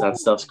sauces. That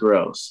stuff's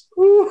gross.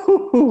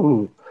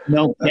 Ooh,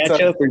 no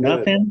ketchup or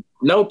nothing?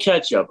 No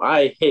ketchup.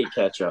 I hate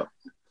ketchup.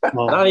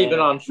 Oh, Not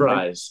even on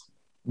fries.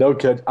 No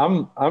ketchup.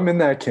 I'm in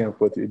that camp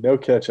with you. No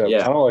ketchup.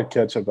 Yeah. I don't like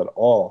ketchup at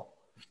all.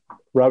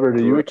 Robert,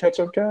 are you a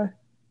ketchup guy?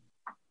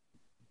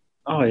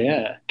 Oh,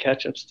 yeah.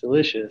 Ketchup's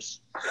delicious.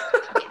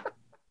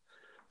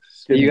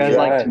 Do you guys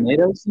like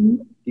tomatoes?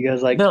 Do you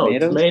guys like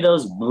tomatoes? No,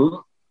 tomatoes.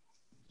 Blue.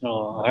 Oh,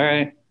 all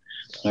right.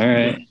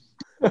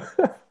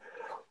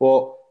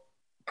 Well,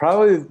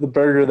 Probably the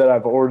burger that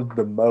I've ordered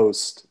the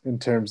most in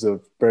terms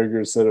of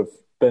burgers that have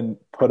been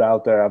put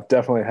out there. I've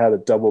definitely had a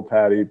double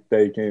patty,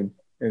 bacon,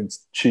 and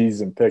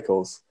cheese and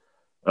pickles.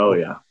 Oh,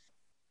 yeah.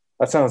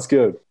 That sounds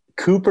good.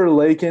 Cooper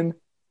Lakin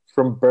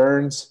from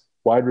Burns,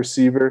 wide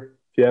receiver.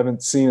 If you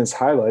haven't seen his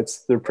highlights,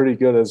 they're pretty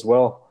good as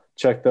well.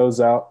 Check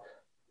those out.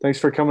 Thanks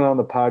for coming on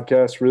the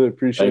podcast. Really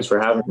appreciate it. Thanks for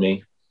having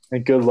me.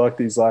 And good luck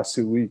these last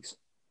 2 weeks.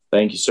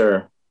 Thank you,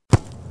 sir. All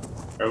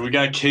right, we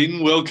got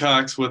Caden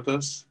Wilcox with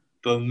us.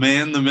 The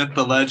man, the myth,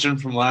 the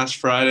legend from last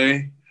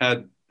Friday.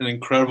 Had an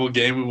incredible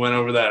game. We went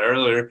over that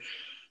earlier.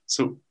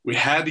 So we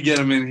had to get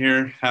him in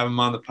here, have him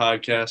on the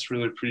podcast.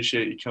 Really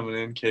appreciate you coming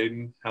in,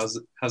 Caden.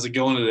 How's it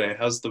going today?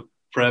 How's the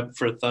prep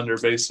for Thunder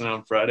Basin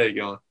on Friday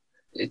going?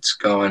 It's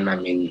going. I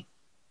mean,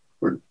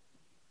 we're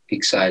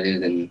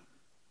excited and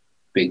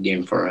big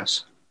game for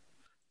us.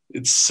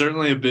 It's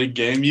certainly a big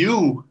game.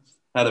 You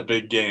had a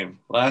big game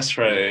last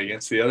Friday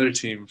against the other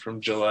team from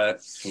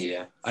Gillette.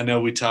 Yeah. I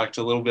know we talked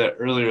a little bit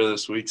earlier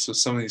this week, so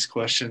some of these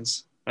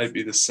questions might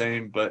be the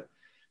same. But,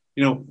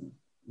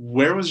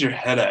 where was your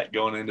head at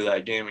going into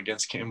that game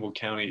against Campbell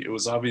County? It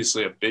was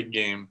obviously a big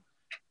game,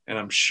 and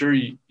I'm sure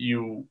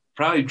you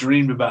probably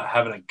dreamed about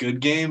having a good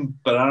game,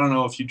 but I don't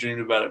know if you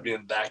dreamed about it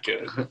being that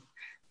good.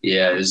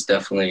 Yeah, it was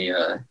definitely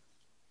a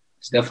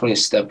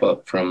step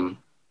up from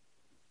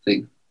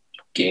the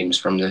games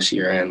from this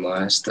year and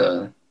last.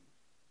 I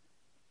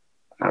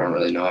don't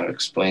really know how to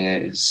explain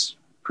it. It's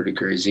pretty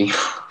crazy.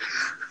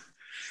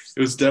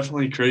 It was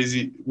definitely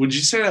crazy. Would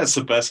you say that's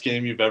the best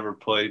game you've ever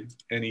played,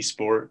 any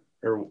sport,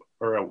 or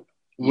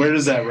where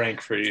does that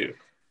rank for you?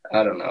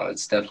 I don't know.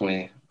 It's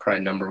definitely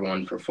probably number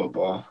one for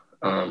football.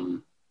 I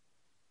don't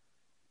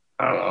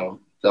know.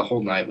 The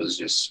whole night was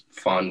just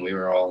fun. We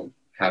were all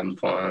having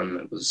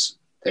fun.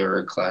 They were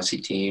a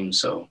classy team,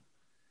 so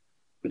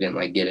we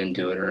didn't get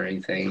into it or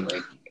anything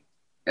like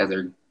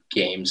other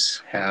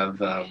games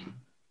have. I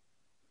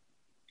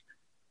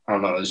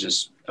don't know. It was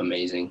just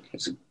amazing.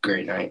 It's a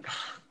great night.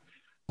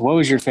 What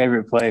was your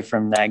favorite play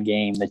from that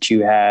game that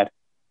you had?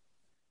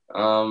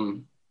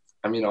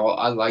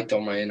 I liked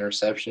all my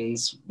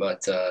interceptions,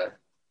 but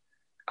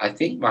I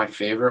think my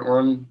favorite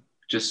one,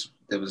 just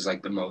that was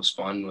the most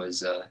fun,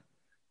 was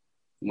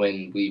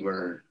when we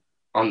were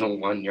on the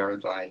 1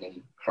 yard line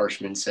and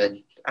Harshman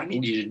said, "I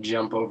need you to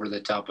jump over the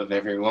top of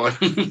everyone."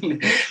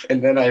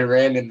 And then I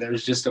ran and there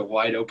was just a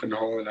wide open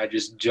hole and I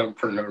just jumped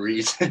for no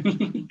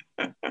reason.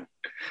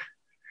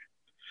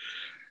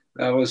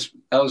 That was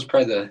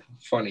probably the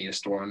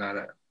funniest one.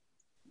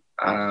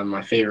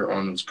 My favorite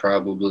one was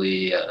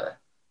probably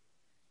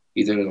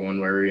either the one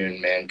where we were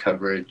in man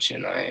coverage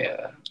and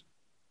I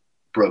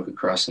broke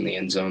across in the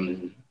end zone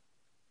and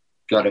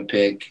got a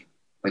pick,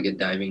 a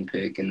diving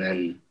pick,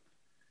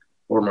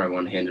 or my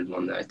one-handed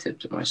one that I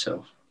tipped it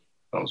myself.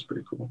 That was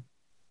pretty cool.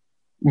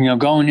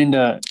 Going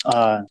into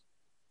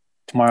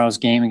tomorrow's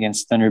game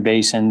against Thunder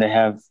Basin, they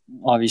have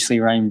obviously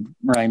Ryan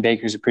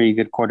Baker's a pretty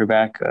good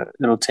quarterback.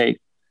 It'll take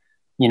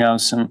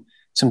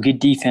some good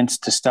defense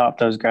to stop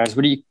those guys.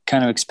 What are you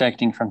kind of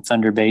expecting from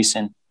Thunder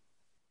Basin?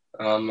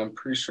 I'm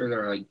pretty sure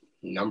they're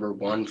number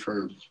one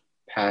for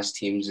pass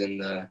teams in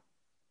the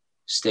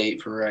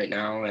state for right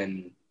now,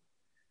 and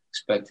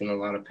expecting a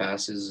lot of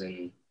passes,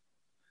 and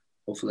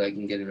hopefully I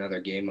can get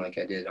another game like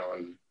I did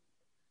on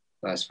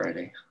last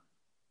Friday.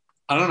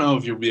 I don't know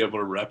if you'll be able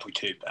to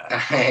replicate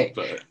that.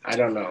 But I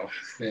don't know.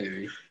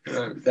 Maybe.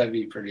 That'd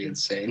be pretty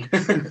insane.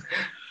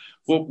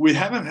 Well, we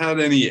haven't had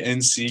any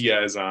NC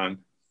guys on,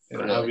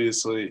 and Really?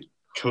 Obviously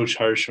Coach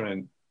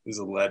Harshman is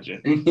a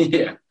legend.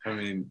 Yeah. I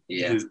mean,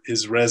 Yeah.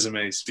 his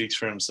resume speaks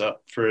for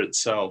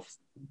itself.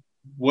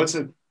 What's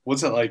it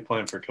like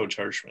playing for Coach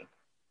Harshman?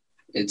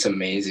 It's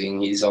amazing.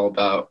 He's all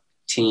about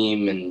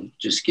team and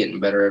just getting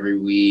better every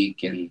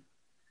week. And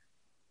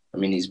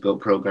he's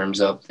built programs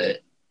up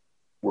that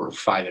were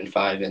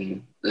 5-5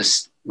 in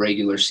this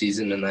regular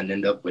season and then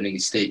end up winning a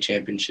state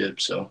championship.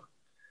 So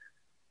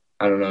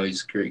I don't know.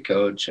 He's a great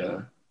coach.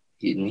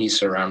 He's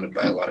surrounded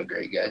by a lot of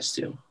great guys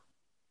too.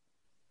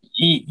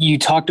 You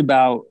talked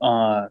about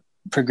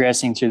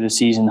progressing through the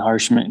season.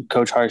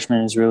 Coach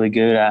Harshman is really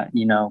good at,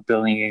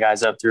 building you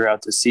guys up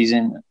throughout the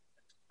season.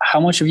 How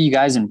much have you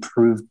guys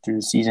improved through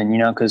the season?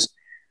 Because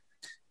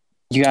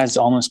you guys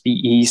almost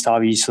beat East,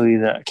 obviously,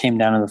 that came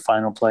down to the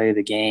final play of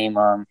the game.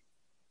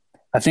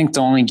 I think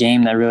the only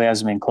game that really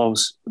hasn't been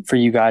close for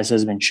you guys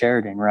has been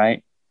Sheridan,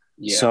 right?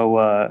 Yeah.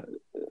 So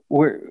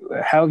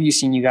how have you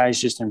seen you guys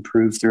just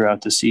improve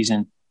throughout the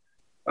season?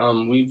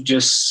 We've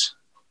just,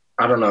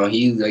 I don't know,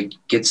 he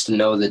gets to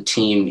know the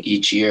team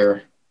each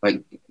year,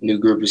 new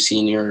group of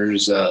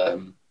seniors.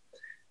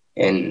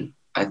 And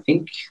I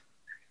think,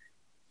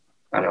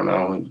 I don't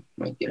know, he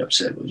might get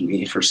upset with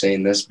me for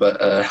saying this,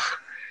 but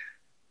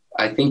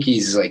I think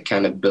he's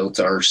kind of built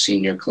our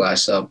senior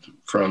class up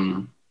for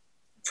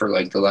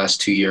the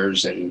last 2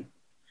 years, and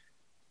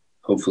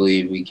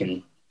hopefully we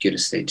can get a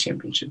state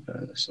championship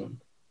out of this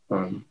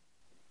one.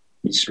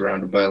 He's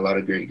surrounded by a lot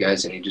of great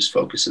guys, and he just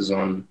focuses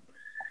on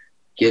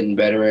getting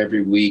better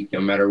every week, no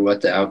matter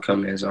what the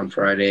outcome is on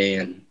Friday.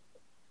 And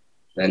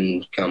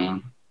then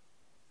come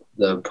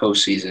the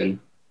postseason,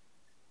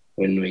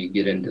 when we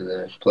get into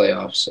the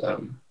playoffs,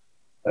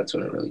 that's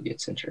when it really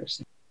gets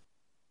interesting.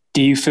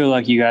 Do you feel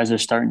like you guys are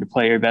starting to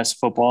play your best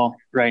football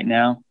right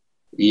now?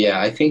 Yeah,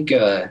 I think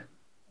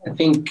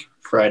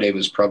Friday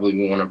was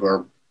probably one of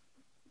our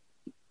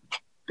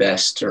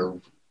best or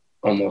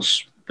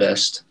almost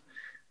best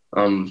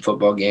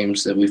football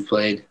games that we've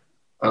played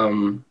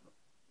on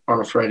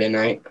a Friday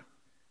night.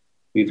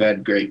 We've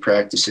had great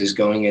practices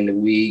going into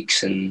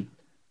weeks and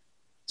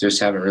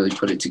just haven't really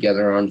put it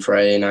together on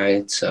Friday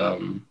nights.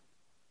 And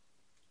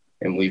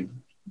we've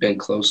been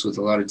close with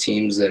a lot of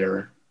teams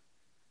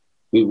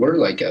we were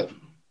like a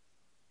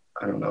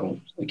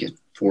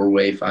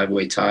 4-way,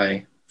 5-way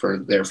tie for a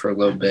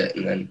little bit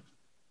and then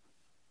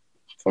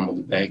fumbled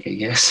the bag, I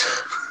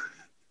guess.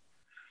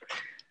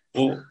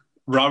 Well,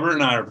 Robert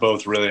and I are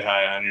both really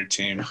high on your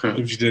team.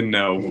 If you didn't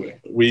know,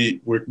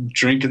 we're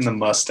drinking the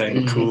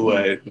Mustang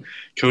Kool-Aid.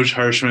 Coach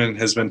Harshman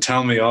has been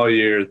telling me all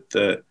year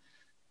that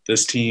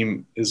this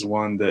team is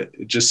one that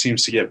it just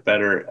seems to get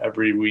better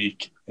every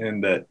week,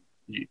 and that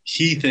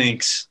he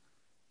thinks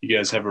you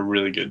guys have a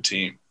really good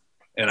team.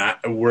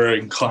 And we're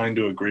inclined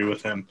to agree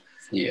with him.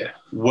 Yeah.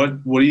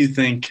 What do you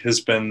think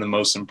has been the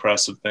most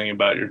impressive thing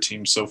about your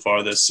team so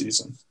far this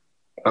season?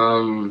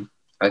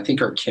 I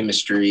think our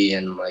chemistry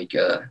and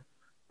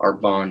our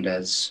bond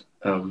as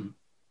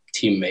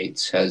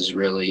teammates has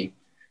really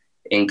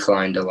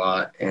inclined a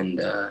lot and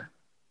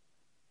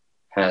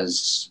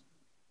has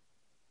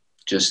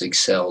just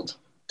excelled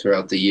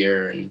throughout the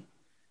year. And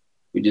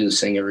we do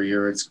this thing every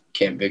year. It's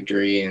Camp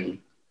Victory, and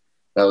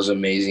that was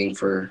amazing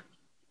for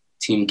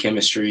team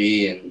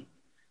chemistry, and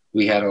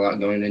we had a lot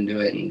going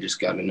into it and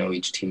just got to know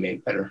each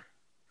teammate better.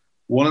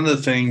 One of the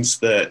things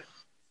that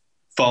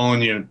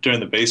following you during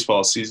the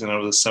baseball season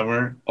over the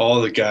summer, all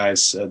the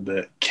guys said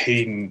that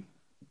Caden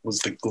was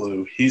the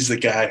glue. He's the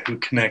guy who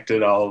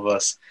connected all of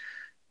us.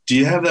 Do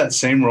you have that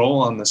same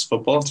role on this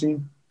football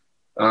team?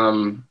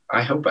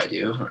 I hope I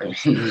do. I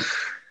mean,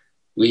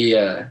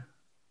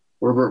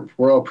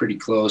 we're all pretty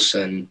close,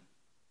 and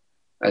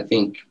I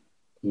think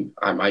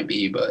I might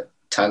be, but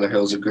Tyler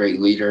Hill's a great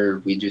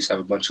leader. We just have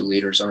a bunch of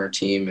leaders on our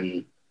team,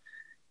 and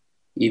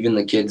even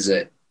the kids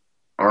that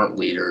aren't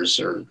leaders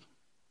are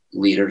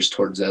leaders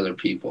towards other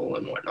people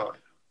and whatnot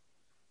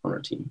on our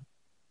team.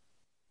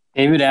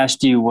 David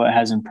asked you what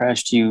has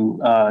impressed you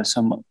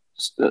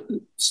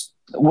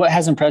what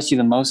has impressed you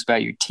the most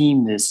about your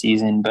team this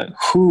season, but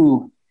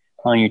who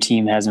on your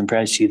team has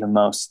impressed you the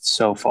most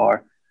so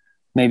far?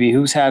 Maybe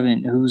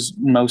who's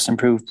most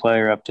improved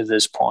player up to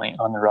this point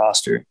on the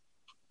roster?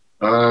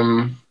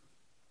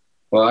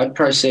 Well, I'd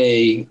probably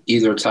say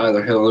either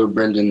Tyler Hill or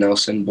Brendan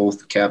Nelson, both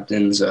the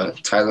captains.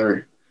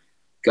 Tyler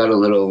got a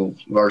little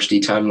varsity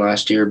time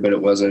last year, but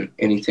it wasn't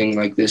anything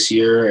like this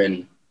year,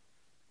 and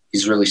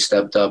he's really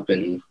stepped up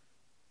and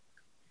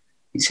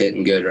he's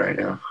hitting good right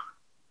now.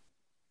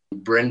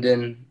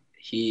 Brendan,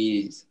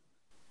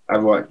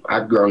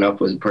 I've grown up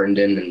with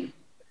Brendan, and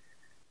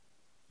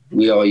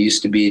we all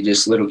used to be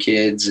just little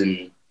kids,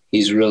 and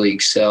he's really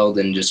excelled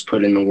and just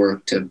put in the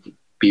work to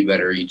be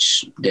better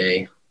each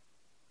day.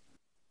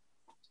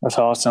 That's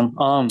awesome.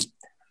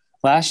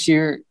 Last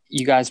year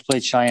you guys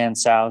played Cheyenne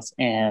South,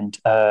 and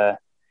their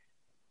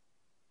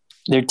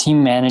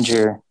team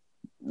manager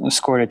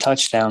scored a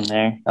touchdown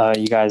there.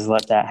 You guys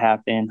let that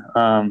happen.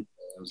 That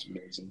was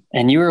amazing.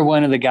 And you were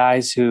one of the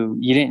guys who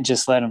you didn't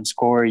just let him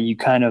score. You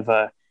kind of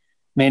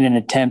made an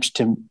attempt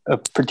to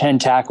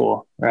pretend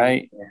tackle,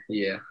 right?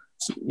 Yeah.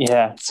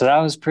 Yeah. So that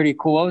was pretty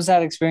cool. What was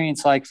that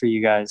experience like for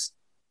you guys?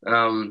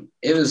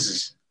 It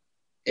was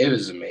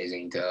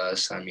amazing to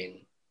us. I mean,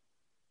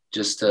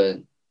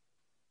 I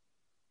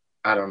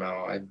don't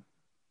know.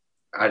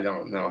 I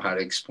don't know how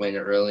to explain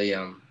it really.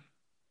 It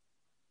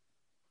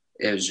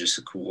was just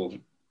a cool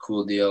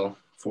deal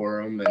for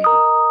him, and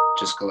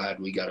just glad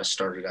we got to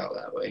start it out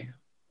that way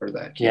for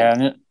that kid.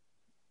 Yeah,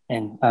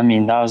 and I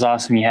mean that was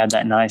awesome. You had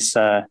that nice,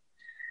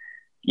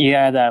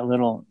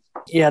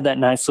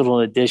 nice little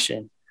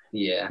addition.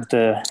 Yeah.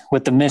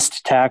 With the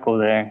missed tackle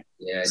there.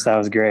 Yeah. So that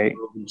was great.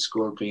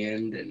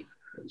 Scorpion, and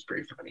it was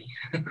pretty funny,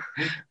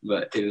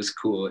 but it was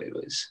cool. It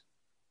was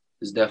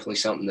definitely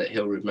something that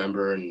he'll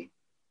remember, and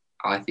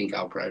I think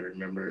I'll probably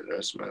remember it the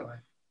rest of my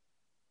life.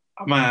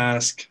 I'm going to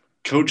ask,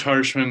 Coach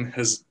Harshman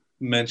has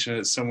mentioned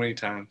it so many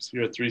times.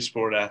 You're a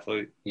 3-sport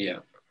athlete. Yeah.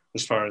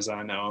 As far as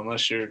I know,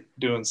 unless you're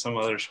doing some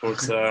other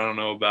sports that I don't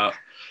know about.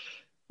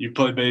 You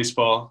play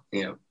baseball.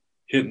 Yeah.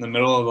 Hit in the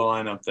middle of the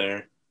lineup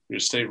there. You're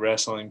a state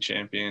wrestling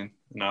champion,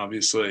 and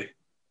obviously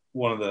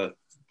one of the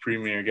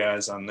premier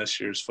guys on this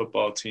year's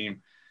football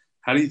team.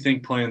 How do you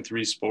think playing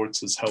 3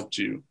 sports has helped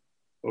you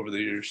over the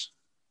years?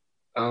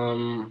 I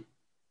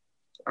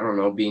don't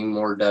know, being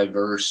more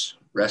diverse.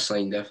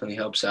 Wrestling definitely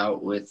helps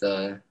out with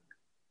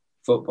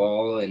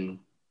football, and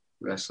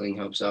wrestling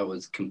helps out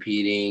with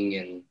competing,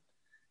 and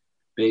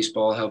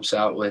baseball helps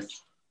out with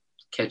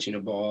catching a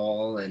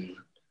ball, and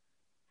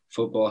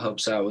football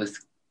helps out with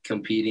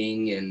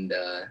competing, and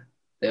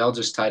they all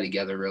just tie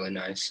together really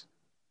nice.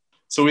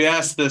 So we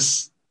asked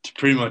this to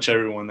pretty much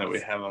everyone that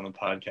we have on the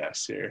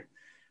podcast here.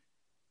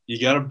 You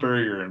got a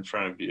burger in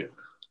front of you.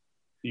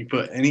 You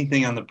put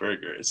anything on the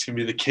burger. It's going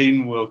to be the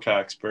Caden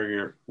Wilcox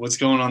burger. What's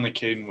going on the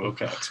Caden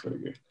Wilcox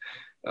burger?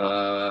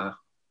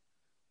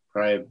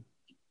 Probably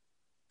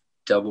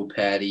double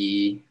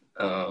patty,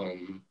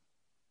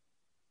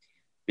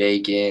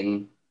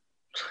 bacon,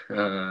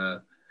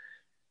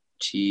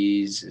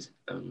 cheese,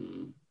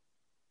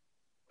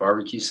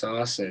 barbecue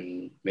sauce,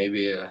 and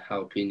maybe a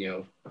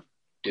jalapeno.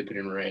 Dip it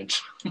in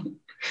ranch.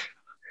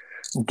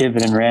 Dip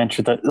it in ranch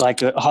with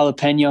like a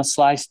jalapeno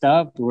sliced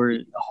up or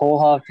a whole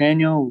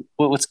jalapeno.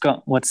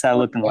 What's that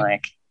looking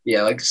like?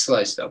 Yeah, like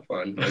sliced up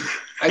one. Like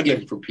I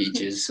get it for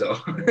peaches, so.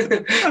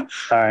 All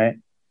right.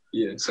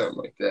 Yeah, something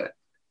like that.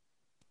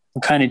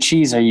 What kind of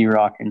cheese are you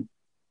rocking?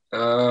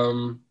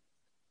 Probably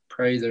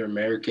either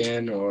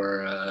American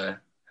or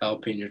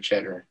jalapeno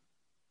cheddar.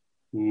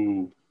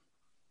 Ooh.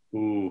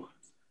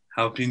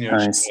 Jalapeno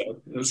Nice. cheddar.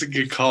 That's a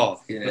good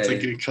call. Yeah. That's a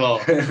good call.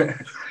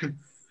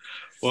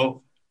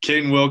 Well,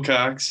 Caden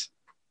Wilcox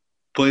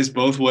plays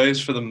both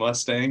ways for the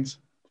Mustangs.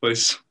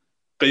 Plays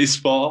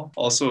baseball,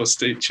 also a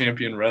state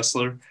champion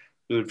wrestler.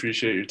 Really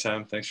appreciate your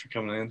time. Thanks for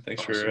coming in.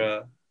 Thanks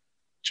for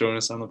joining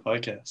us on the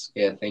podcast.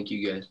 Yeah, thank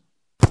you guys.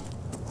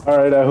 All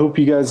right, I hope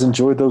you guys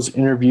enjoyed those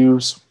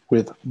interviews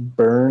with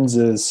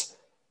Burns'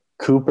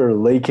 Cooper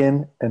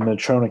Lakin and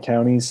Natrona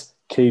County's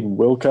Caden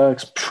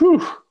Wilcox.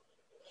 Phew.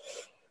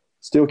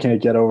 Still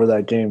can't get over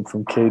that game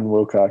from Caden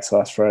Wilcox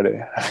last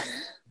Friday.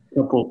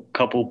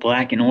 Couple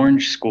black and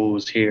orange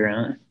schools here,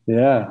 huh?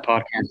 Yeah.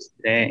 Podcast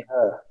today.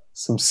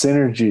 Some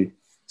synergy,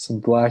 some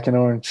black and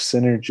orange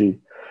synergy.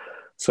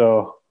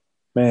 So,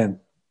 man,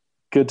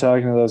 good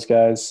talking to those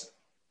guys.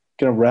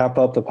 Going to wrap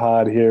up the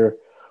pod here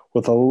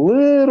with a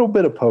little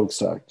bit of Poke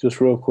Stock. Just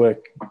real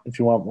quick, if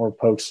you want more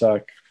Poke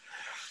Stock,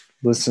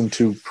 listen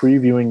to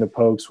Previewing the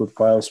Pokes with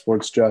Wild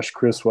Sports Josh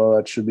Criswell.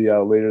 That should be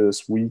out later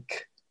this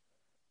week.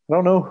 I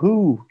don't know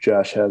who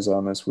Josh has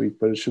on this week,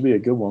 but it should be a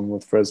good one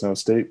with Fresno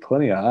State.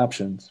 Plenty of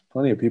options.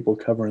 Plenty of people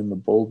covering the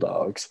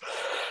Bulldogs.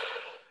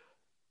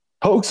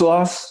 Pokes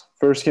loss,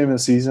 first game of the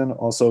season.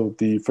 Also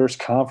the first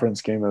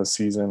conference game of the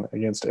season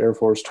against Air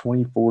Force,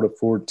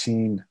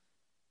 24-14.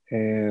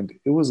 And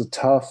it was a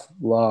tough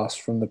loss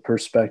from the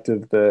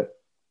perspective that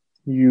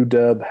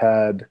UW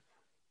had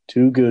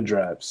 2 good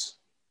drives.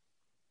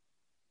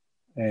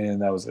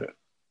 And that was it.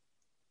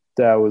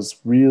 That was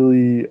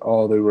really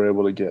all they were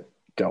able to get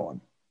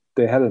going.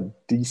 They had a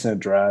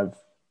decent drive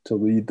to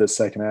lead the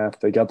second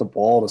half. They got the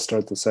ball to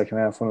start the second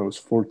half when it was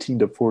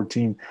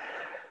 14-14.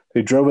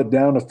 They drove it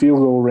down to field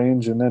goal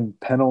range, and then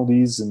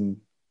penalties and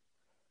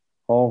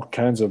all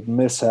kinds of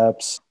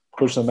mishaps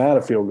pushed them out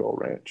of field goal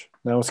range.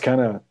 That was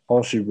kind of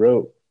all she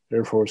wrote.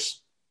 Air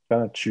Force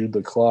kind of chewed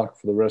the clock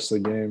for the rest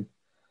of the game.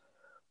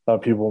 A lot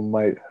of people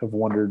might have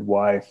wondered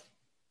why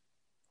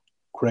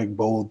Greg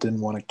Bowl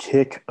didn't want to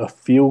kick a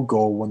field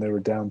goal when they were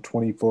down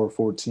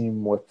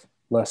 24-14 with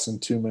less than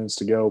 2 minutes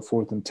to go,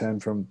 4th and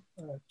 10 from,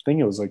 I think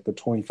it was like the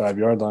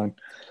 25-yard line.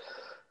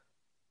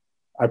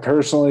 I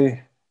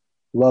personally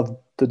loved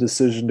the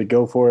decision to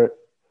go for it.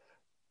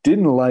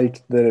 Didn't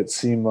like that it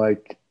seemed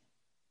like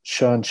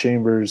Sean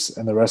Chambers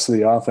and the rest of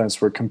the offense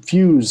were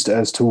confused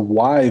as to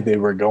why they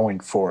were going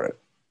for it.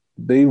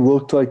 They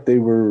looked like they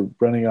were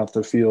running off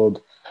the field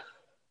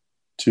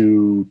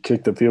to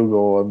kick the field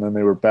goal, and then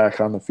they were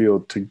back on the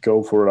field to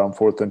go for it on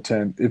 4th and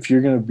 10. If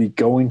you're going to be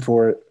going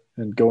for it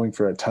and going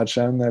for a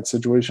touchdown in that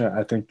situation,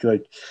 I think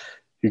like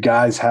you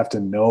guys have to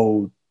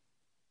know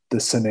the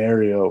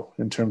scenario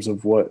in terms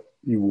of what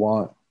you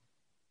want,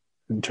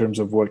 in terms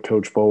of what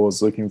Coach Bowl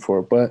was looking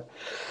for. But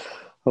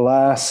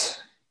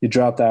alas, you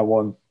drop that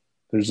one.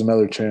 There's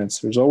another chance.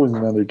 There's always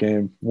another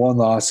game. One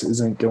loss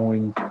isn't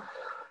going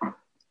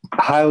 –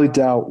 highly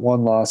doubt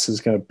one loss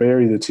is going to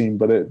bury the team,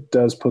 but it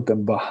does put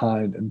them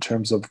behind in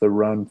terms of the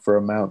run for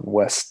a Mountain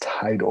West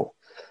title.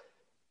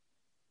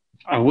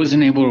 I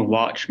wasn't able to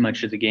watch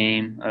much of the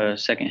game.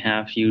 Second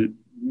half,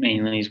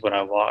 mainly is what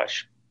I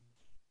watched.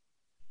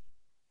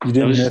 You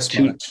didn't miss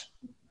much.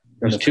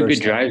 Those two good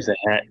drives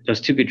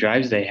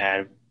they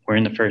had were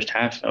in the first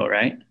half, though,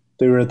 right?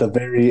 They were at the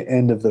very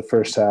end of the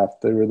first half.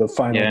 They were the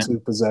final 2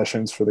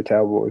 possessions for the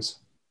Cowboys.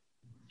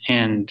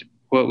 And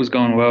what was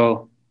going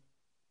well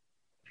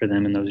for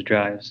them in those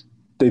drives?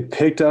 They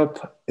picked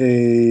up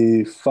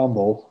a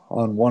fumble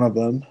on one of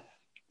them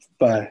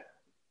by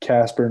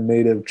Casper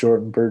native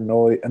Jordan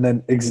Bertinoli, and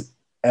then he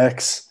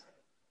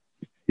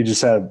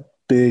just had a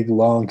big,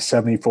 long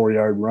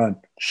 74-yard run.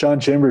 Sean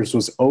Chambers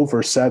was 0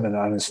 for 7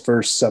 on his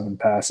first 7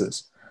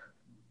 passes.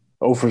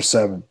 0 for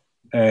 7.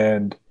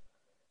 And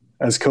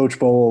as Coach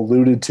Bowl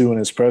alluded to in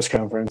his press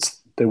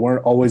conference, they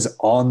weren't always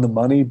on the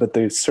money, but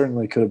they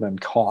certainly could have been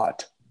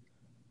caught.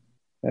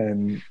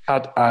 And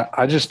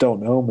I just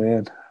don't know,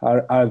 man.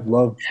 I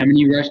love how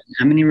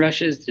many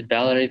rushes did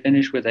Ballard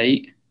finish with?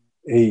 8.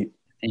 8.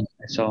 I think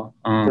I saw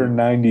for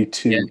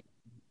 92. Yeah.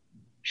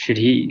 Should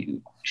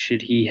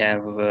he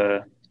have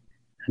had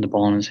the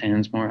ball in his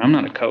hands more? I'm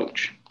not a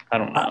coach. I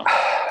don't know.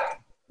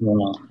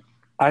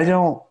 I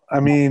don't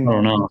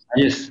know.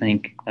 I just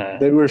think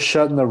they were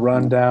shutting the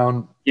run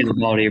down. Give the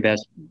ball to your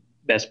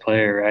best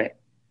player, right?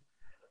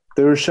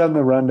 They were shutting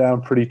the run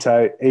down pretty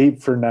tight,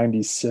 8 for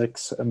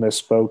 96. I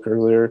misspoke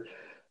earlier.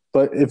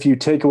 But if you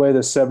take away the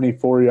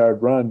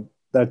 74-yard run,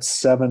 that's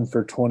 7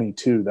 for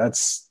 22.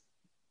 That's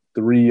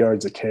 3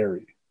 yards a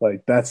carry.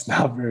 Like, that's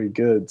not very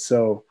good.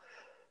 So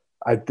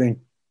I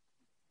think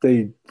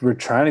they were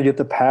trying to get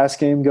the pass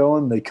game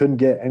going. They couldn't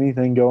get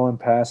anything going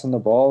passing the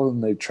ball,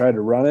 and they tried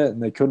to run it,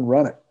 and they couldn't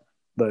run it.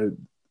 But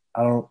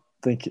I don't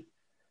think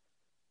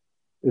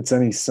it's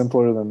any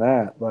simpler than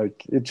that.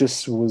 Like, it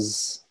just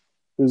was –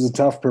 it was a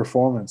tough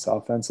performance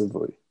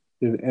offensively.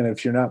 And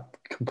if you're not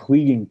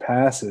completing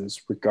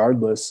passes,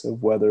 regardless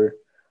of whether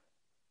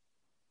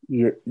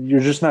you're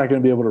just not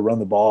going to be able to run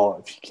the ball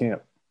if you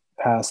can't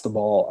pass the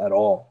ball at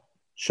all.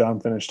 Sean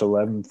finished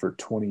 11 for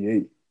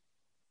 28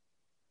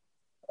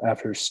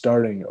 after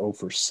starting 0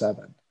 for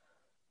 7.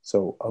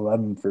 So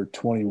 11 for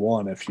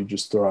 21 if you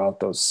just throw out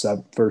those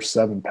first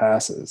 7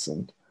 passes.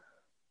 And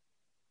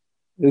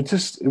it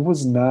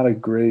was not a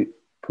great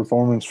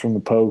performance from the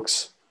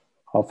Pokes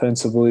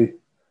offensively.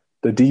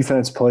 The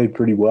defense played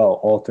pretty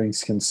well, all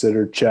things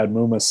considered. Chad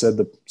Muma said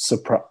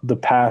the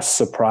pass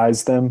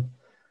surprised them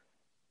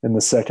in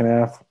the second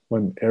half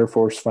when Air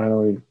Force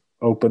finally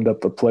opened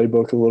up the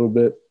playbook a little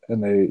bit,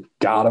 and they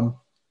got him.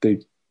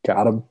 They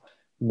got him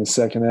in the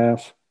second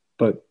half.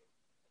 But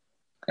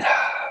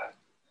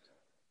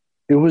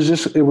it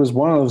was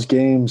one of those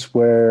games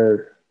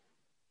where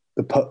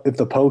if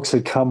the Pokes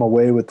had come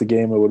away with the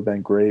game, it would have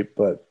been great,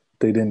 but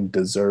they didn't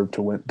deserve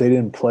to win. They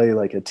didn't play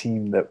like a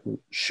team that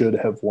should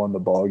have won the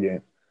ball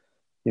game.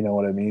 You know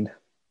what I mean?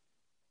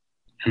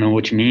 I know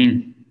what you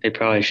mean. They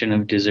probably shouldn't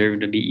have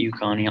deserved to beat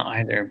UConn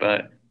either,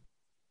 but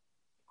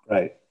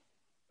Right.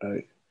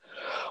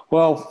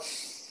 Well,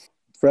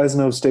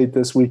 Fresno State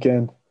this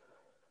weekend.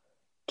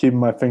 Keeping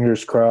my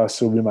fingers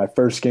crossed. It'll be my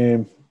first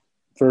game.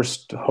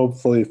 First,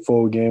 hopefully,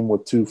 full game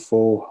with 2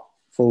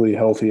 fully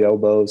healthy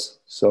elbows.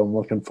 So I'm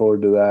looking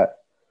forward to that.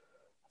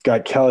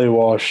 Got Kelly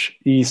Walsh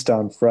East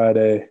on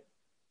Friday.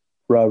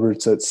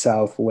 Roberts at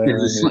South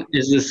Laramie.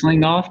 Is the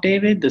sling off,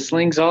 David? The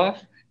sling's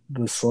off?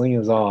 The sling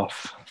is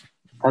off.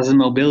 How's the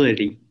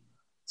mobility?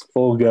 It's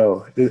full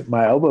go.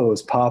 My elbow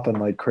is popping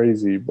like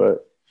crazy,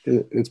 but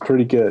it's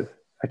pretty good.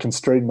 I can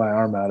straighten my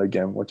arm out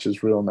again, which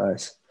is real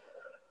nice.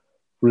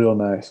 Real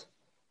nice.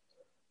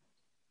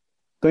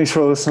 Thanks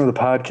for listening to the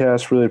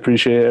podcast. Really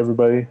appreciate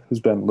everybody who's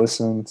been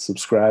listening,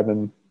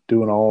 subscribing,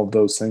 doing all of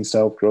those things to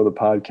help grow the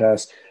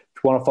podcast.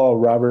 If you want to follow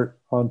Robert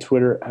on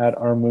Twitter at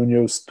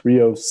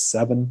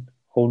Armunoz307,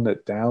 holding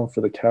it down for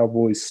the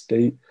Cowboys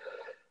State.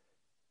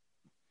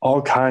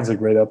 All kinds of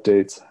great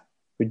updates.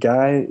 The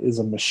guy is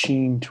a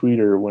machine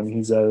tweeter when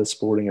he's at a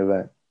sporting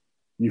event.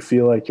 You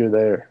feel like you're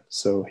there.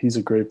 So he's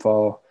a great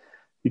follow.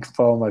 You can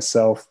follow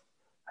myself,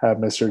 have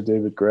Mr.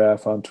 David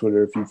Graff on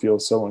Twitter if you feel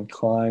so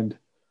inclined.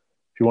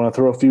 If you want to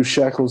throw a few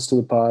shekels to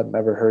the pod,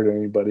 never hurt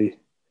anybody.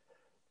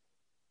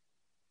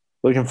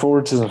 Looking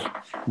forward to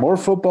more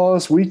football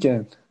this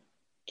weekend.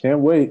 Can't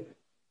wait.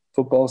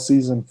 Football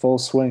season full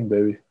swing,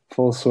 baby.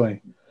 Full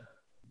swing.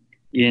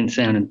 You didn't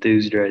sound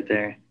enthused right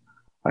there.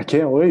 I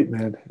can't wait,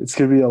 man. It's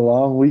going to be a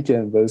long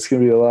weekend, but it's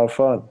going to be a lot of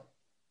fun.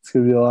 It's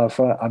going to be a lot of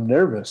fun. I'm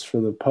nervous for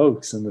the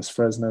Pokes in this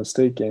Fresno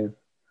State game.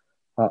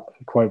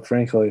 Quite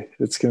frankly,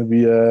 it's going to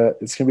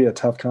be a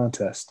tough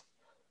contest.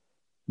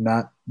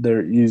 Not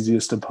their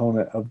easiest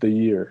opponent of the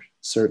year,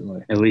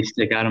 certainly. At least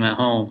they got them at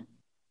home.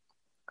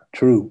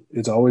 True.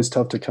 It's always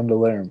tough to come to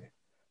Laramie.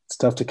 It's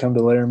tough to come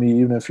to Laramie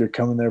even if you're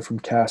coming there from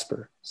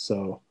Casper.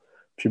 So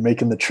if you're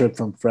making the trip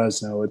from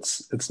Fresno,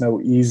 it's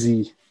no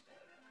easy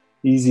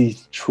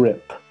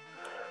trip.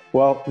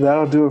 Well,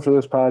 that'll do it for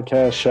this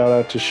podcast. Shout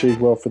out to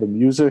Shigwell for the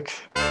music.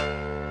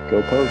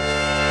 Go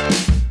Pokes.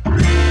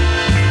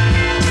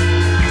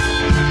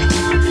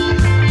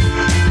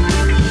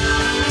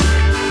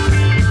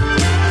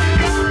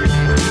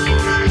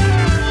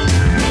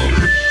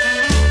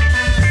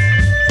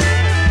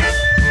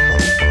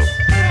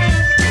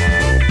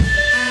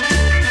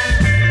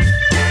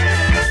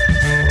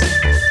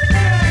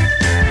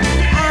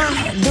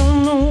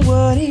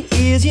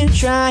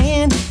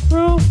 Trying to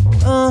prove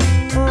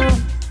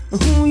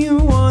who you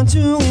want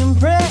to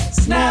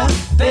impress now,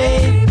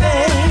 baby.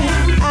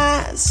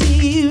 I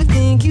see you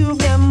think you've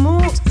got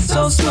moves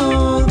so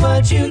smooth,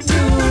 but you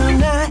do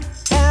not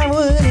have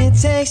what it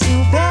takes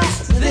to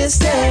pass this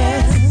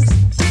test.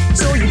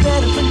 So you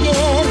better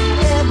forget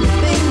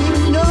everything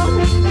you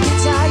know. You're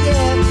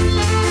tired.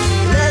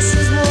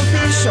 Lessons won't be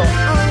short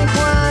on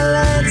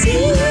quality.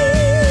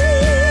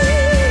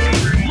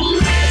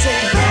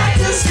 Take it back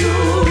to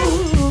school.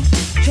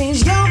 Change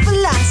your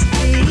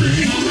philosophy.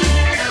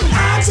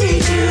 I'll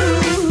teach you,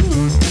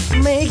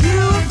 make you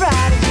a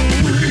prodigy.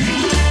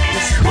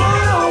 It's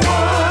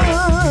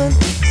 101,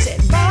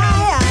 set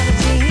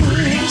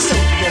biology. So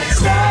let's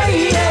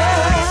study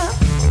up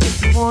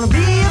if you wanna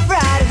be a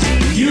prodigy.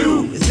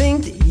 You think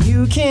that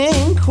you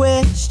can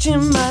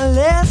question my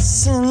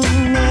lesson,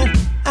 and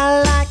I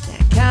like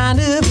that kind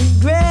of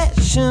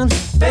aggression,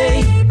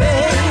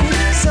 baby.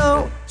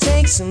 So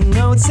take some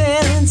notes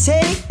and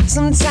take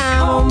some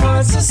time,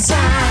 homework's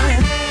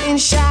assigned. and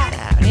shout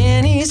out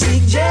any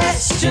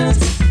suggestions,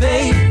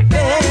 baby.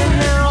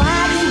 Now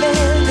I can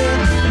bend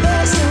it,